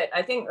book, but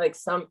I think like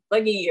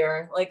a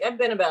year, like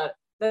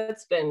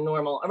that's been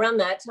normal. Around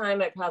that time,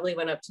 I probably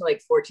went up to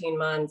like 14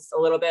 months, a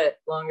little bit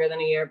longer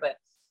than a year, but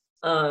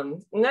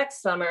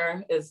next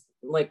summer is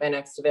like my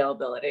next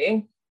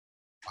availability.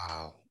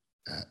 Wow.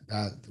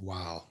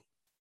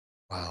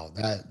 Wow.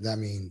 That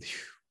means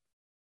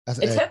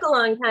it took a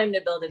long time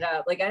to build it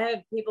up. Like I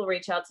had people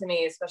reach out to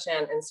me, especially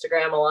on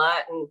Instagram a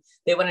lot, and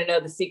they want to know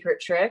the secret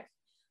trick.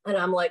 And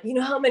I'm like, you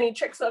know how many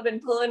tricks I've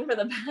been pulling for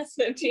the past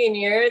 15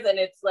 years? And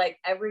it's like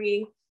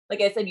like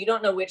I said, you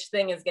don't know which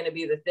thing is going to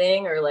be the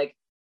thing, or like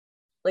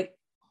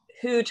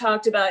who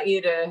talked about you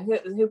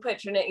to who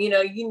put your name, you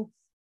know,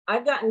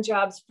 I've gotten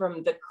jobs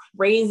from the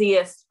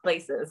craziest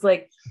places.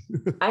 Like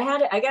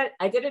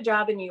I did a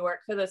job in New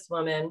York for this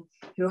woman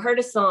who heard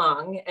a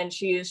song and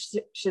she used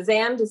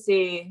Shazam to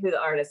see who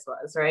the artist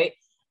was, right?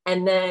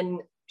 And then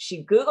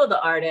she Googled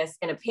the artist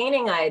and a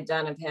painting I had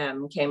done of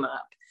him came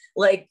up.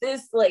 Like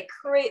this, like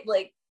great,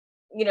 like,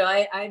 you know,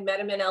 I met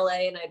him in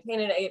LA and I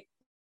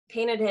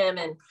painted him,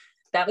 and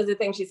that was the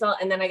thing she saw.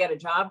 And then I got a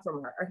job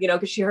from her, you know,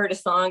 because she heard a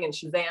song and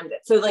Shazammed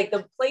it. So like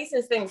the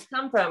places things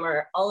come from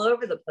are all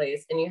over the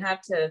place, and you have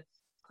to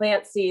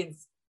plant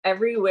seeds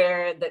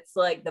everywhere that's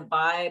like the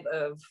vibe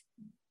of,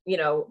 you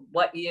know,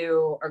 what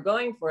you are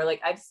going for.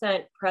 Like I've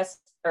sent press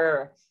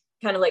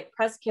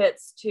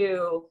kits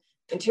to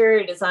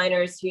interior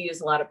designers who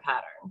use a lot of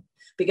pattern,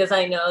 because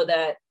I know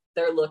that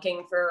they're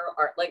looking for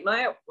art like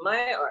my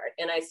art.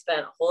 And I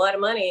spent a whole lot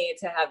of money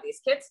to have these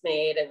kits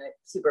made, and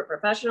it's super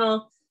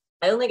professional.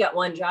 I only got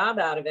one job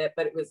out of it,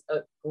 but it was a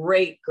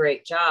great,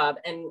 great job.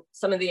 And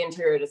some of the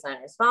interior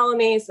designers follow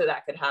me, so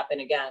that could happen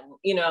again.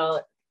 You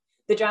know,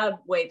 the job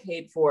way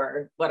paid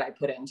for what I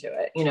put into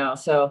it, you know?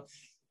 So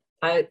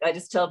I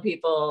just tell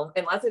people,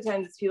 and lots of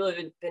times it's people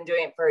who've been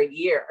doing it for a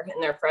year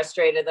and they're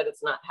frustrated that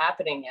it's not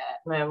happening yet.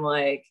 And I'm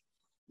like,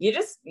 you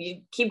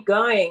keep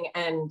going.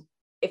 And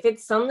if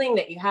it's something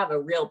that you have a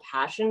real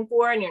passion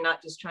for and you're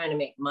not just trying to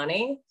make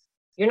money,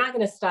 you're not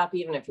going to stop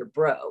even if you're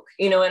broke.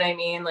 You know what I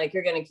mean? Like,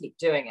 you're going to keep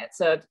doing it.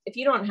 So if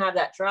you don't have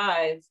that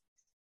drive,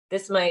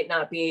 this might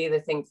not be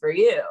the thing for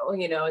you,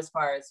 you know, as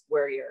far as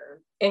where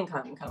your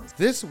income comes.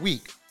 This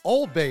week,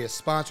 Old Bay is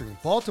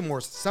sponsoring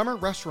Baltimore's Summer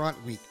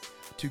Restaurant Week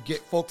to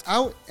get folks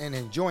out and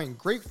enjoying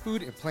great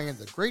food and playing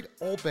the Great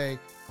Old Bay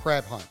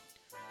Crab Hunt.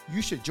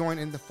 You should join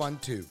in the fun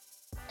too.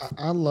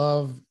 I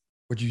love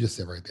what you just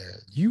said right there.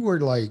 You were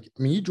like,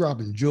 I mean, you're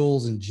dropping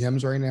jewels and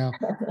gems right now.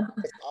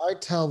 I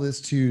tell this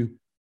to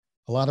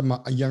a lot of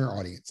a younger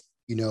audience,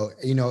 you know,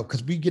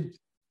 because a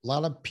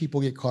lot of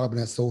people get caught up in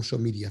that social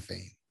media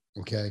fame.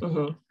 Okay.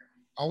 Mm-hmm.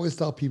 I always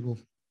tell people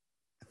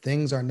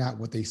things are not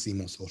what they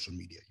seem on social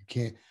media.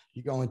 You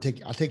can only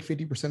I'll take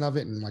 50% of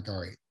it and like,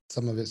 all right,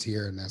 some of it's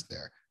here and that's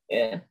there.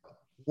 Yeah.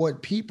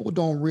 What people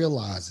don't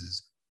realize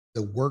is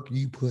the work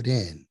you put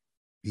in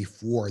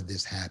before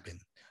this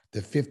happened.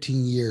 The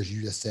 15 years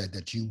you just said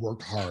that you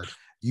worked hard.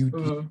 You're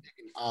taking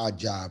odd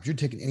jobs. You're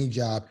taking any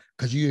job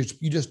because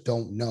you just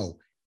don't know.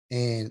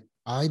 And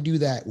I do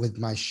that with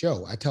my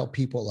show. I tell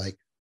people, like,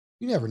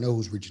 you never know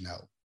who's reaching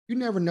out. You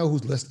never know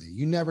who's listening.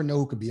 You never know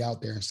who could be out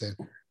there and say,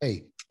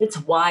 hey. It's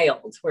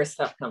wild where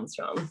stuff comes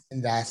from.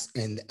 And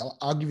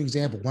I'll give you an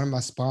example. One of my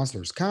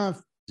sponsors, kind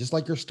of just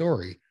like your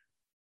story,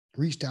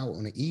 reached out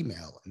on an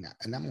email.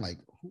 And I'm like,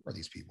 who are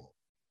these people?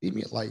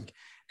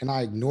 And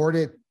I ignored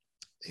it.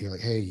 They're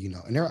like, hey, you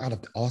know, and they're out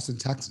of Austin,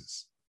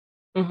 Texas.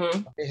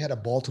 Mm-hmm. They had a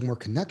Baltimore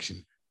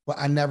connection. But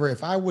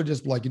if I would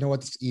just be like, you know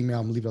what, this email,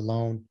 I'm leave it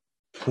alone.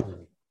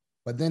 Cool.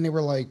 But then they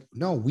were like,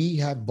 no, we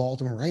have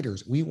Baltimore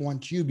writers. We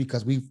want you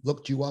because we've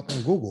looked you up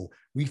on Google.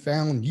 We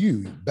found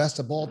you, best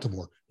of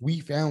Baltimore. We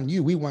found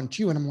you. We want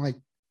you. And I'm like,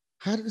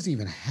 how did this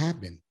even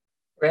happen?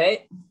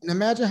 Right. And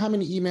imagine how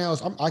many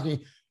emails,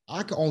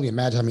 I can only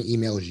imagine how many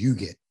emails you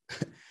get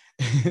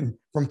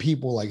from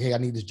people like, hey, I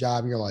need this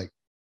job. And you're like,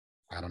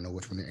 I don't know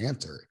which one to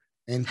answer.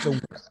 And so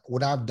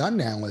what I've done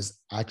now is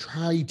I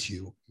try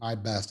my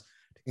best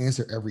to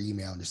answer every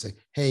email and just say,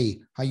 hey,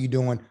 how you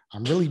doing?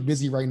 I'm really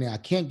busy right now. I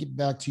can't get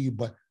back to you,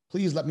 but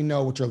please let me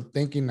know what you're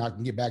thinking. I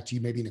can get back to you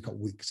maybe in a couple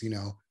weeks, you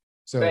know?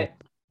 So right.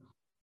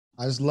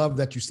 I just love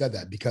that you said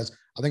that because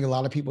I think a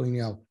lot of people,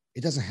 you know,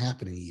 it doesn't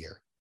happen in a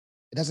year.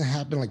 It doesn't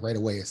happen like right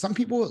away. Some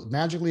people,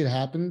 magically it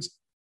happens,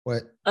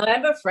 but. I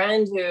have a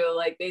friend who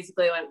like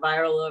basically went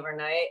viral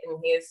overnight and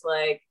he's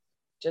like,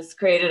 just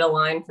created a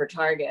line for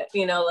Target,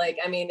 you know, like,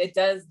 I mean, it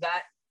does,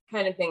 that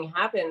kind of thing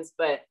happens,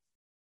 but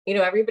you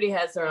know, everybody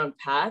has their own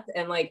path.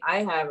 And like,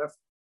 I have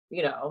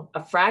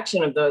a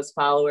fraction of those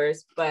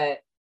followers, but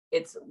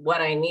it's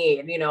what I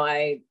need. You know,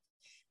 I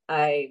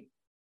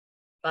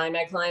find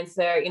my clients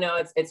there, you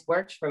know, it's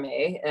worked for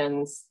me.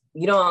 And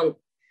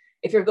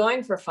if you're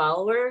going for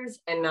followers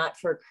and not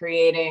for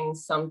creating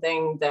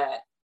something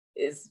that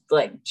is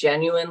like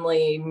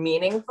genuinely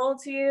meaningful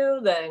to you,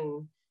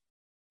 then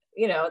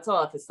you know, it's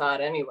all a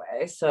facade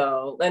anyway.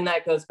 So then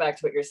that goes back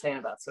to what you're saying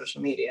about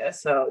social media.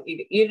 So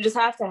you just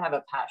have to have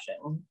a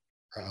passion.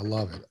 I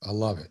love it. I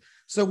love it.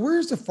 So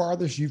where's the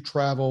farthest you've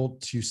traveled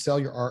to sell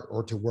your art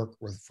or to work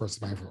with for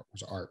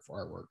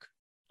artwork?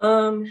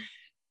 I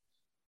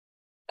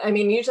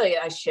mean, usually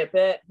I ship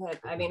it, but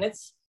I mean,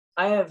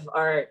 I have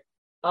art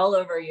all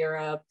over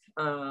Europe,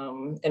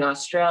 in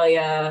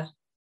Australia.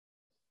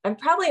 I'm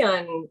probably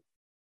on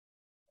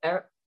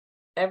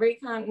every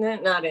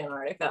continent, not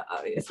Antarctica,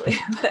 obviously,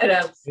 but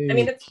I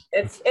mean,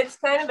 it's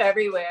kind of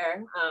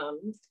everywhere.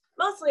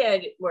 Mostly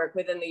I work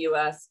within the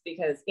US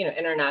because, you know,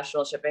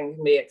 international shipping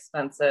can be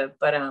expensive,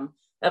 but I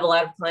have a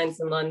lot of clients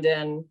in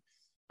London,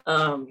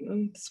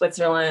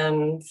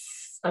 Switzerland.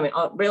 I mean,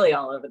 really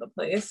all over the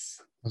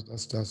place.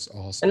 That's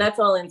awesome. And that's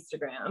all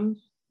Instagram.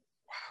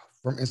 Wow.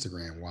 From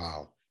Instagram.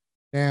 Wow.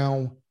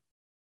 Now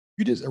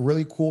you did a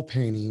really cool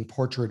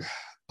portrait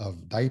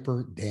of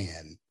Diaper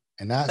Dan.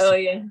 And that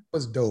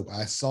was dope.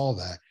 I saw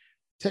that.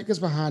 Take us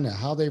behind that.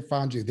 How they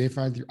found you? They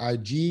found your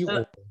IG?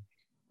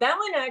 That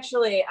one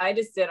actually, I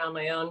just did on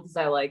my own because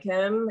I like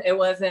him. It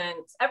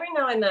wasn't, every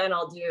now and then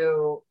I'll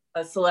do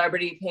a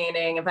celebrity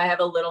painting if I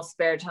have a little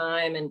spare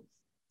time. And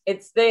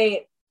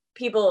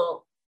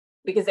people,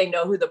 because they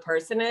know who the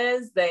person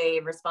is,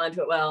 they respond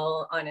to it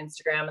well on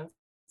Instagram and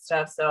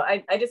stuff. So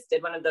I just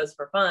did one of those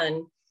for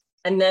fun.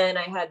 And then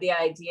I had the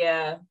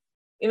idea,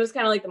 it was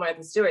kind of like the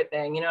Martha Stewart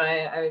thing. You know,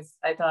 I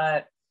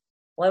thought,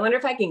 well, I wonder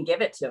if I can give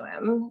it to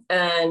him.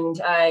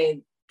 And I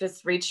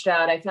just reached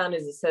out. I found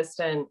his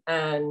assistant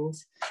and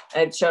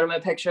I showed him a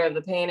picture of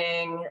the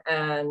painting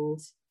and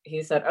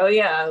he said, oh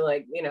yeah,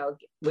 like, you know,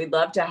 we'd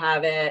love to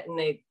have it. And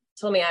they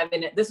told me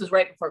this was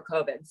right before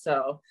COVID.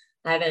 So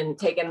I haven't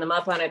taken them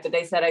up on it, but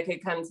they said I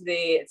could come to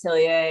the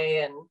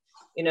atelier and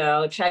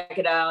check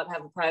it out,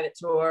 have a private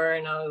tour.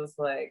 And I was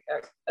like,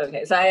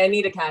 okay, so I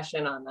need to cash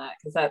in on that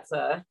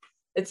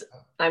because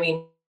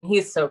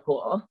he's so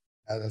cool.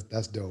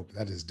 That's dope.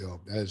 That is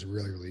dope. That is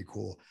really, really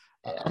cool.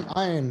 Yeah.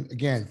 I am,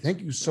 again,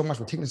 thank you so much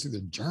for taking us through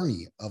the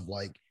journey of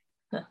like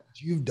what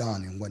you've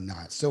done and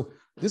whatnot. So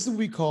this is what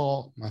we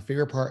call, my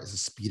favorite part is a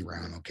speed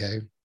round.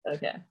 Okay.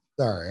 Okay.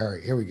 All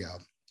right. Here we go.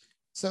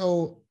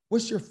 So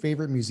what's your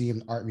favorite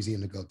art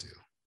museum to go to?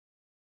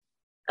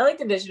 I like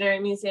the Visionary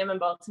Museum in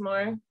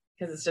Baltimore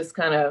because it's just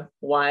kind of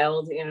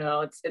wild.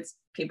 It's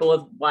people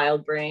with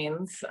wild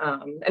brains.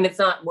 And it's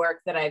not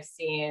work that I've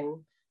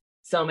seen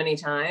so many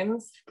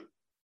times.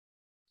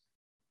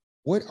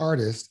 What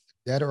artist,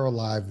 dead or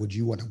alive, would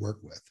you want to work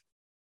with?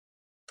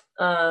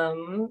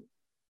 I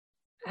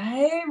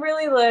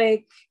really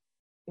like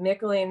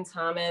Nicolene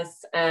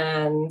Thomas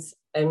and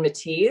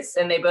Matisse,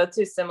 and they both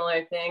do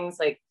similar things.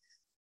 Like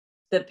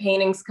the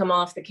paintings come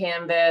off the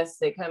canvas,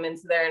 they come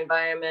into their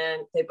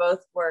environment. They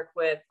both work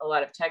with a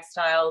lot of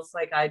textiles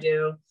like I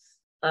do.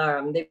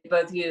 They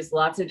both use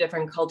lots of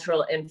different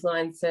cultural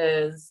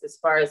influences as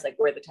far as like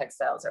where the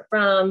textiles are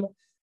from.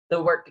 The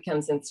work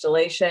becomes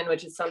installation,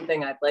 which is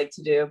something I'd like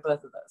to do.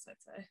 Both of those,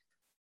 I'd say.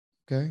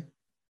 Okay.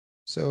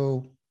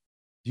 So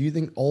do you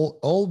think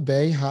Old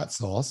Bay hot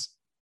sauce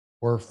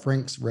or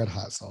Frank's red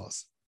hot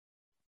sauce?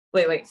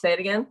 Wait, say it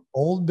again.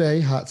 Old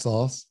Bay hot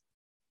sauce.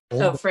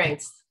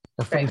 Frank's.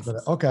 Or Frank's.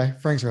 Okay,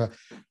 Frank's red.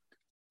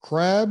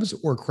 Crabs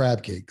or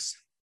crab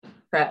cakes?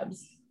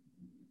 Crabs.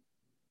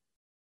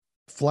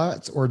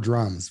 Flats or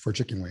drums for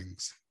chicken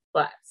wings?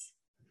 Flats.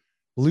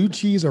 Blue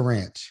cheese or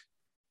ranch?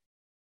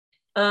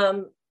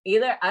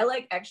 Either. I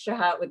like extra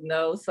hot with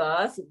no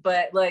sauce,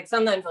 but like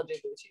sometimes I'll do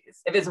blue cheese.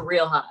 If it's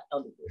real hot,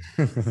 I'll do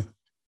blue cheese.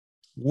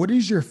 What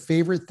is your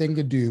favorite thing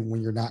to do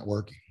when you're not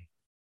working?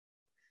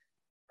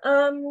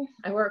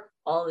 I work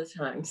all the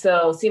time.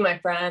 So see my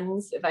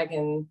friends, if I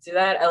can do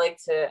that. I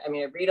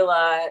read a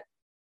lot.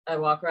 I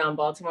walk around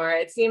Baltimore.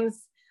 It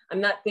seems I'm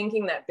not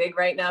thinking that big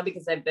right now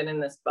because I've been in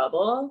this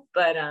bubble,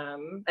 but I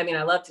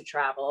love to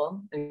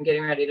travel. I'm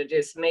getting ready to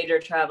do some major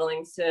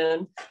traveling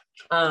soon.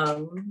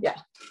 Yeah.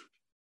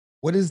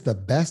 What is the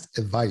best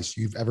advice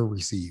you've ever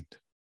received?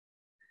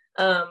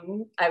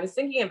 I was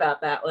thinking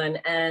about that one,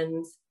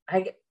 and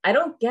I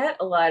don't get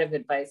a lot of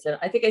advice.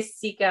 I think I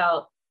seek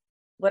out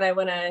what I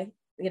want to,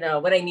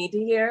 what I need to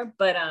hear.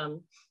 But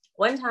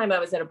one time I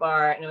was at a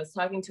bar and I was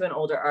talking to an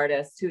older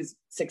artist who's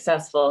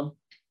successful,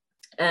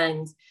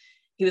 and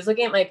he was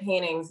looking at my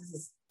paintings. This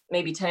is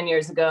maybe 10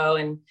 years ago,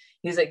 and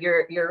he was like,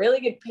 "You're a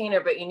really good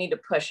painter, but you need to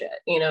push it.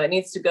 It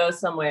needs to go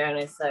somewhere." And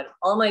I said,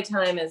 "All my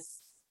time is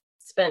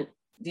spent,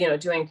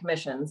 doing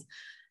commissions."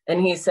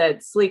 And he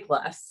said, "Sleep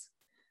less."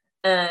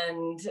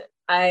 And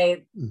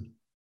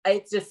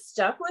it just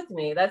stuck with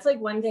me. That's like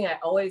one thing I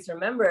always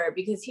remember,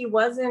 because he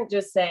wasn't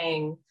just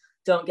saying,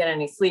 don't get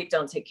any sleep,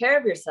 don't take care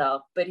of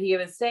yourself. But he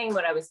was saying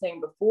what I was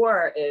saying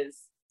before is,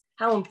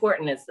 how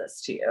important is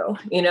this to you?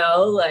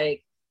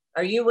 Like,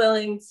 are you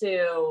willing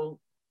to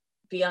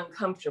be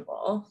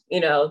uncomfortable,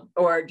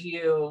 or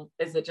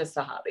is it just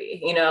a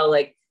hobby?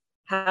 Like,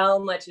 how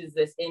much is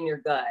this in your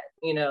gut,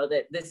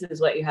 that this is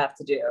what you have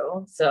to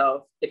do?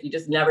 So if you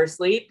just never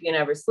sleep, you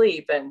never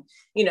sleep. And,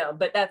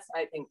 but that's,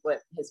 I think,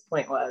 what his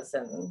point was.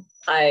 And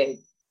I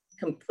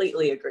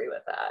completely agree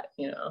with that,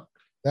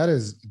 That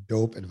is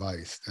dope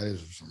advice. That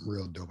is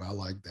real dope. I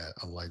like that.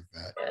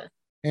 Yeah.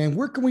 And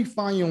where can we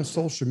find you on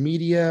social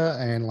media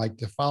and like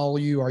to follow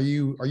you? Are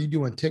you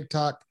doing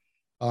TikTok?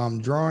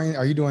 Drawing,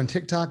 are you doing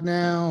TikTok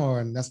now?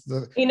 Or and that's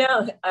the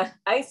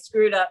I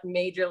screwed up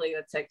majorly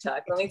with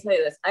TikTok. Let me tell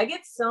you this. I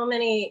get so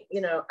many,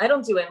 I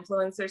don't do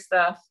influencer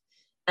stuff,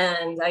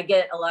 and I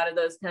get a lot of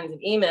those kinds of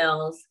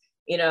emails,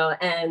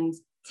 and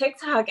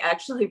TikTok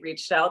actually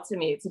reached out to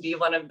me to be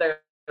one of their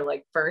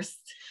like first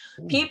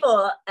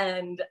people.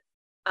 And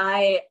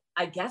I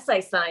guess I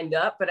signed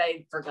up, but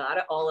I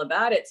forgot all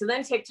about it. So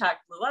then TikTok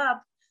blew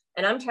up,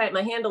 and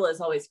my handle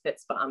is always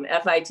Fitzbomb,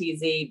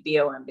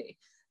 FITZBOMB.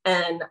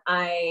 And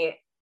I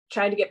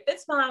tried to get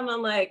Fitzbomb.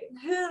 I'm like,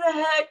 who the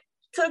heck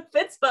took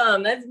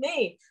Fitzbomb? That's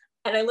me.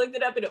 And I looked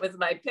it up, and it was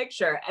my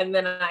picture. And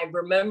then I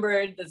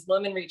remembered this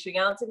woman reaching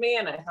out to me,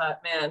 and I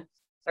thought, man,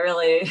 I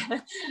really,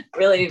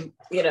 really,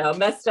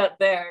 messed up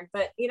there.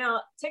 But,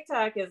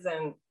 TikTok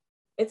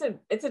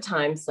it's a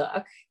time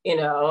suck.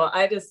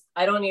 I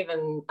don't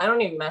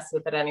even mess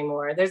with it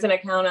anymore. There's an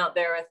account out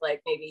there with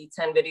like maybe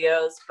 10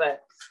 videos,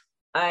 but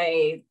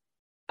I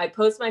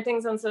post my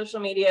things on social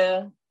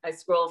media. I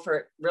scroll for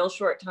a real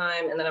short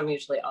time, and then I'm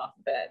usually off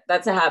of it.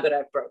 That's a habit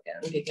I've broken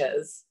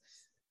because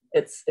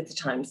it's a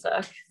time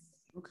suck.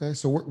 Okay,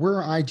 so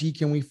where on IG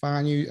can we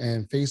find you,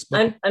 and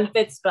Facebook? I'm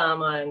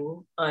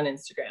Fitzbomb on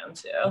Instagram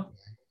too.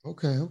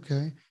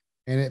 Okay.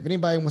 And if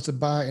anybody wants to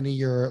buy any of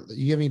your, do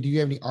you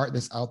have any art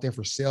that's out there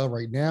for sale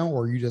right now,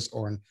 or are you just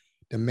on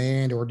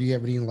demand, or do you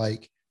have any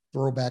like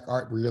throwback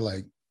art where you're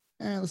like,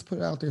 let's put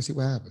it out there and see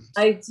what happens?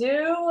 I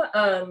do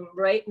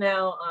right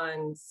now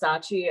on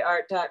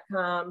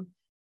SachiArt.com,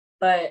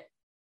 but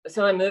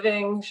So I'm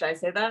moving. Should I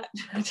say that?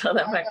 Tell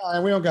that back.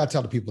 We don't gotta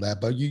tell the people that,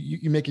 but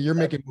you're making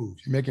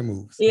moves. You're making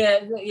moves.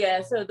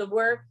 Yeah. So the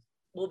work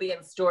will be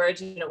in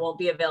storage and it won't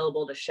be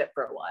available to ship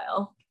for a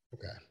while.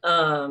 Okay.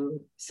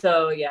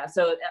 So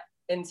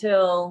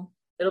until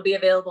it'll be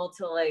available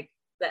till like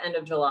the end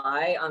of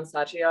July on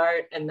Saatchi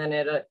Art, and then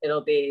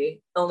it'll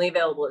be only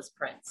available as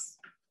prints.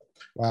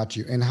 Got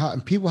you. And how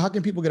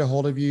can people get a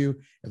hold of you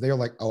if they're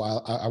like, oh,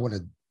 I want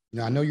to,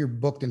 I know you're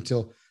booked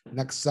until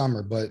next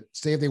summer, but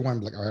say if they want to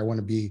be like, all right, I want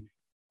to be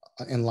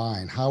in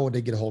line, how would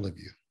they get a hold of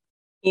you?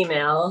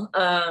 Email,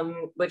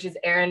 which is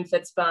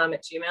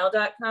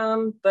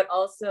erinfitzbaum@gmail.com. But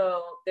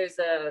also there's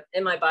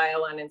in my bio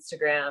on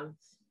Instagram,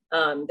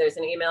 there's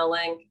an email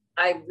link.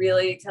 I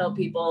really tell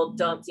people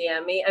don't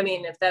DM me. I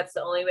mean, if that's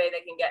the only way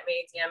they can get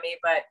me, DM me.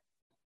 But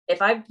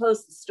if I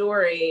post a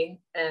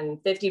story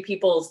and 50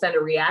 people send a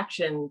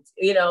reaction,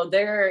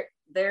 their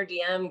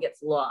DM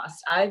gets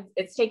lost.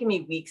 It's taken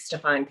me weeks to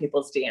find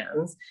people's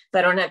DMs. If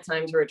I don't have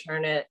time to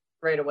return it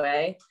right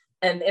away.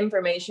 And the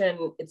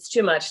information, it's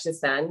too much to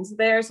send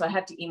there. So I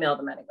have to email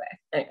them anyway.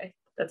 Anyway,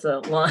 that's a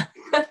long,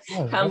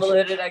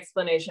 convoluted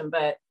explanation,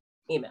 but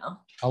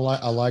email. I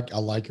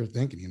like your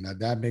thinking. And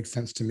that makes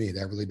sense to me.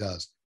 That really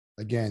does.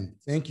 Again,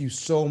 thank you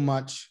so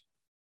much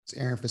to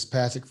Erin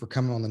Fitzpatrick for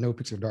coming on the No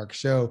Picks After Dark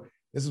show.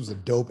 This was a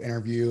dope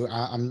interview.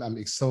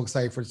 I'm so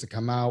excited for this to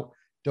come out.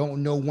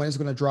 Don't know when it's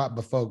going to drop,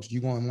 but folks,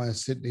 you're going to want to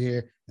sit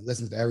here and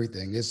listen to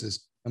everything. This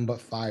is nothing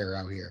but fire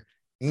out here.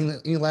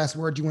 Any last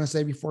words you want to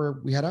say before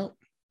we head out?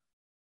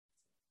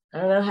 I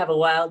don't know. Have a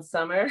wild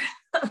summer.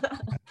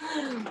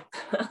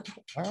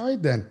 All right,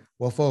 then.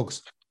 Well,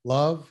 folks,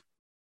 love,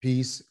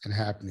 peace, and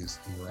happiness.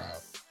 And we're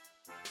out.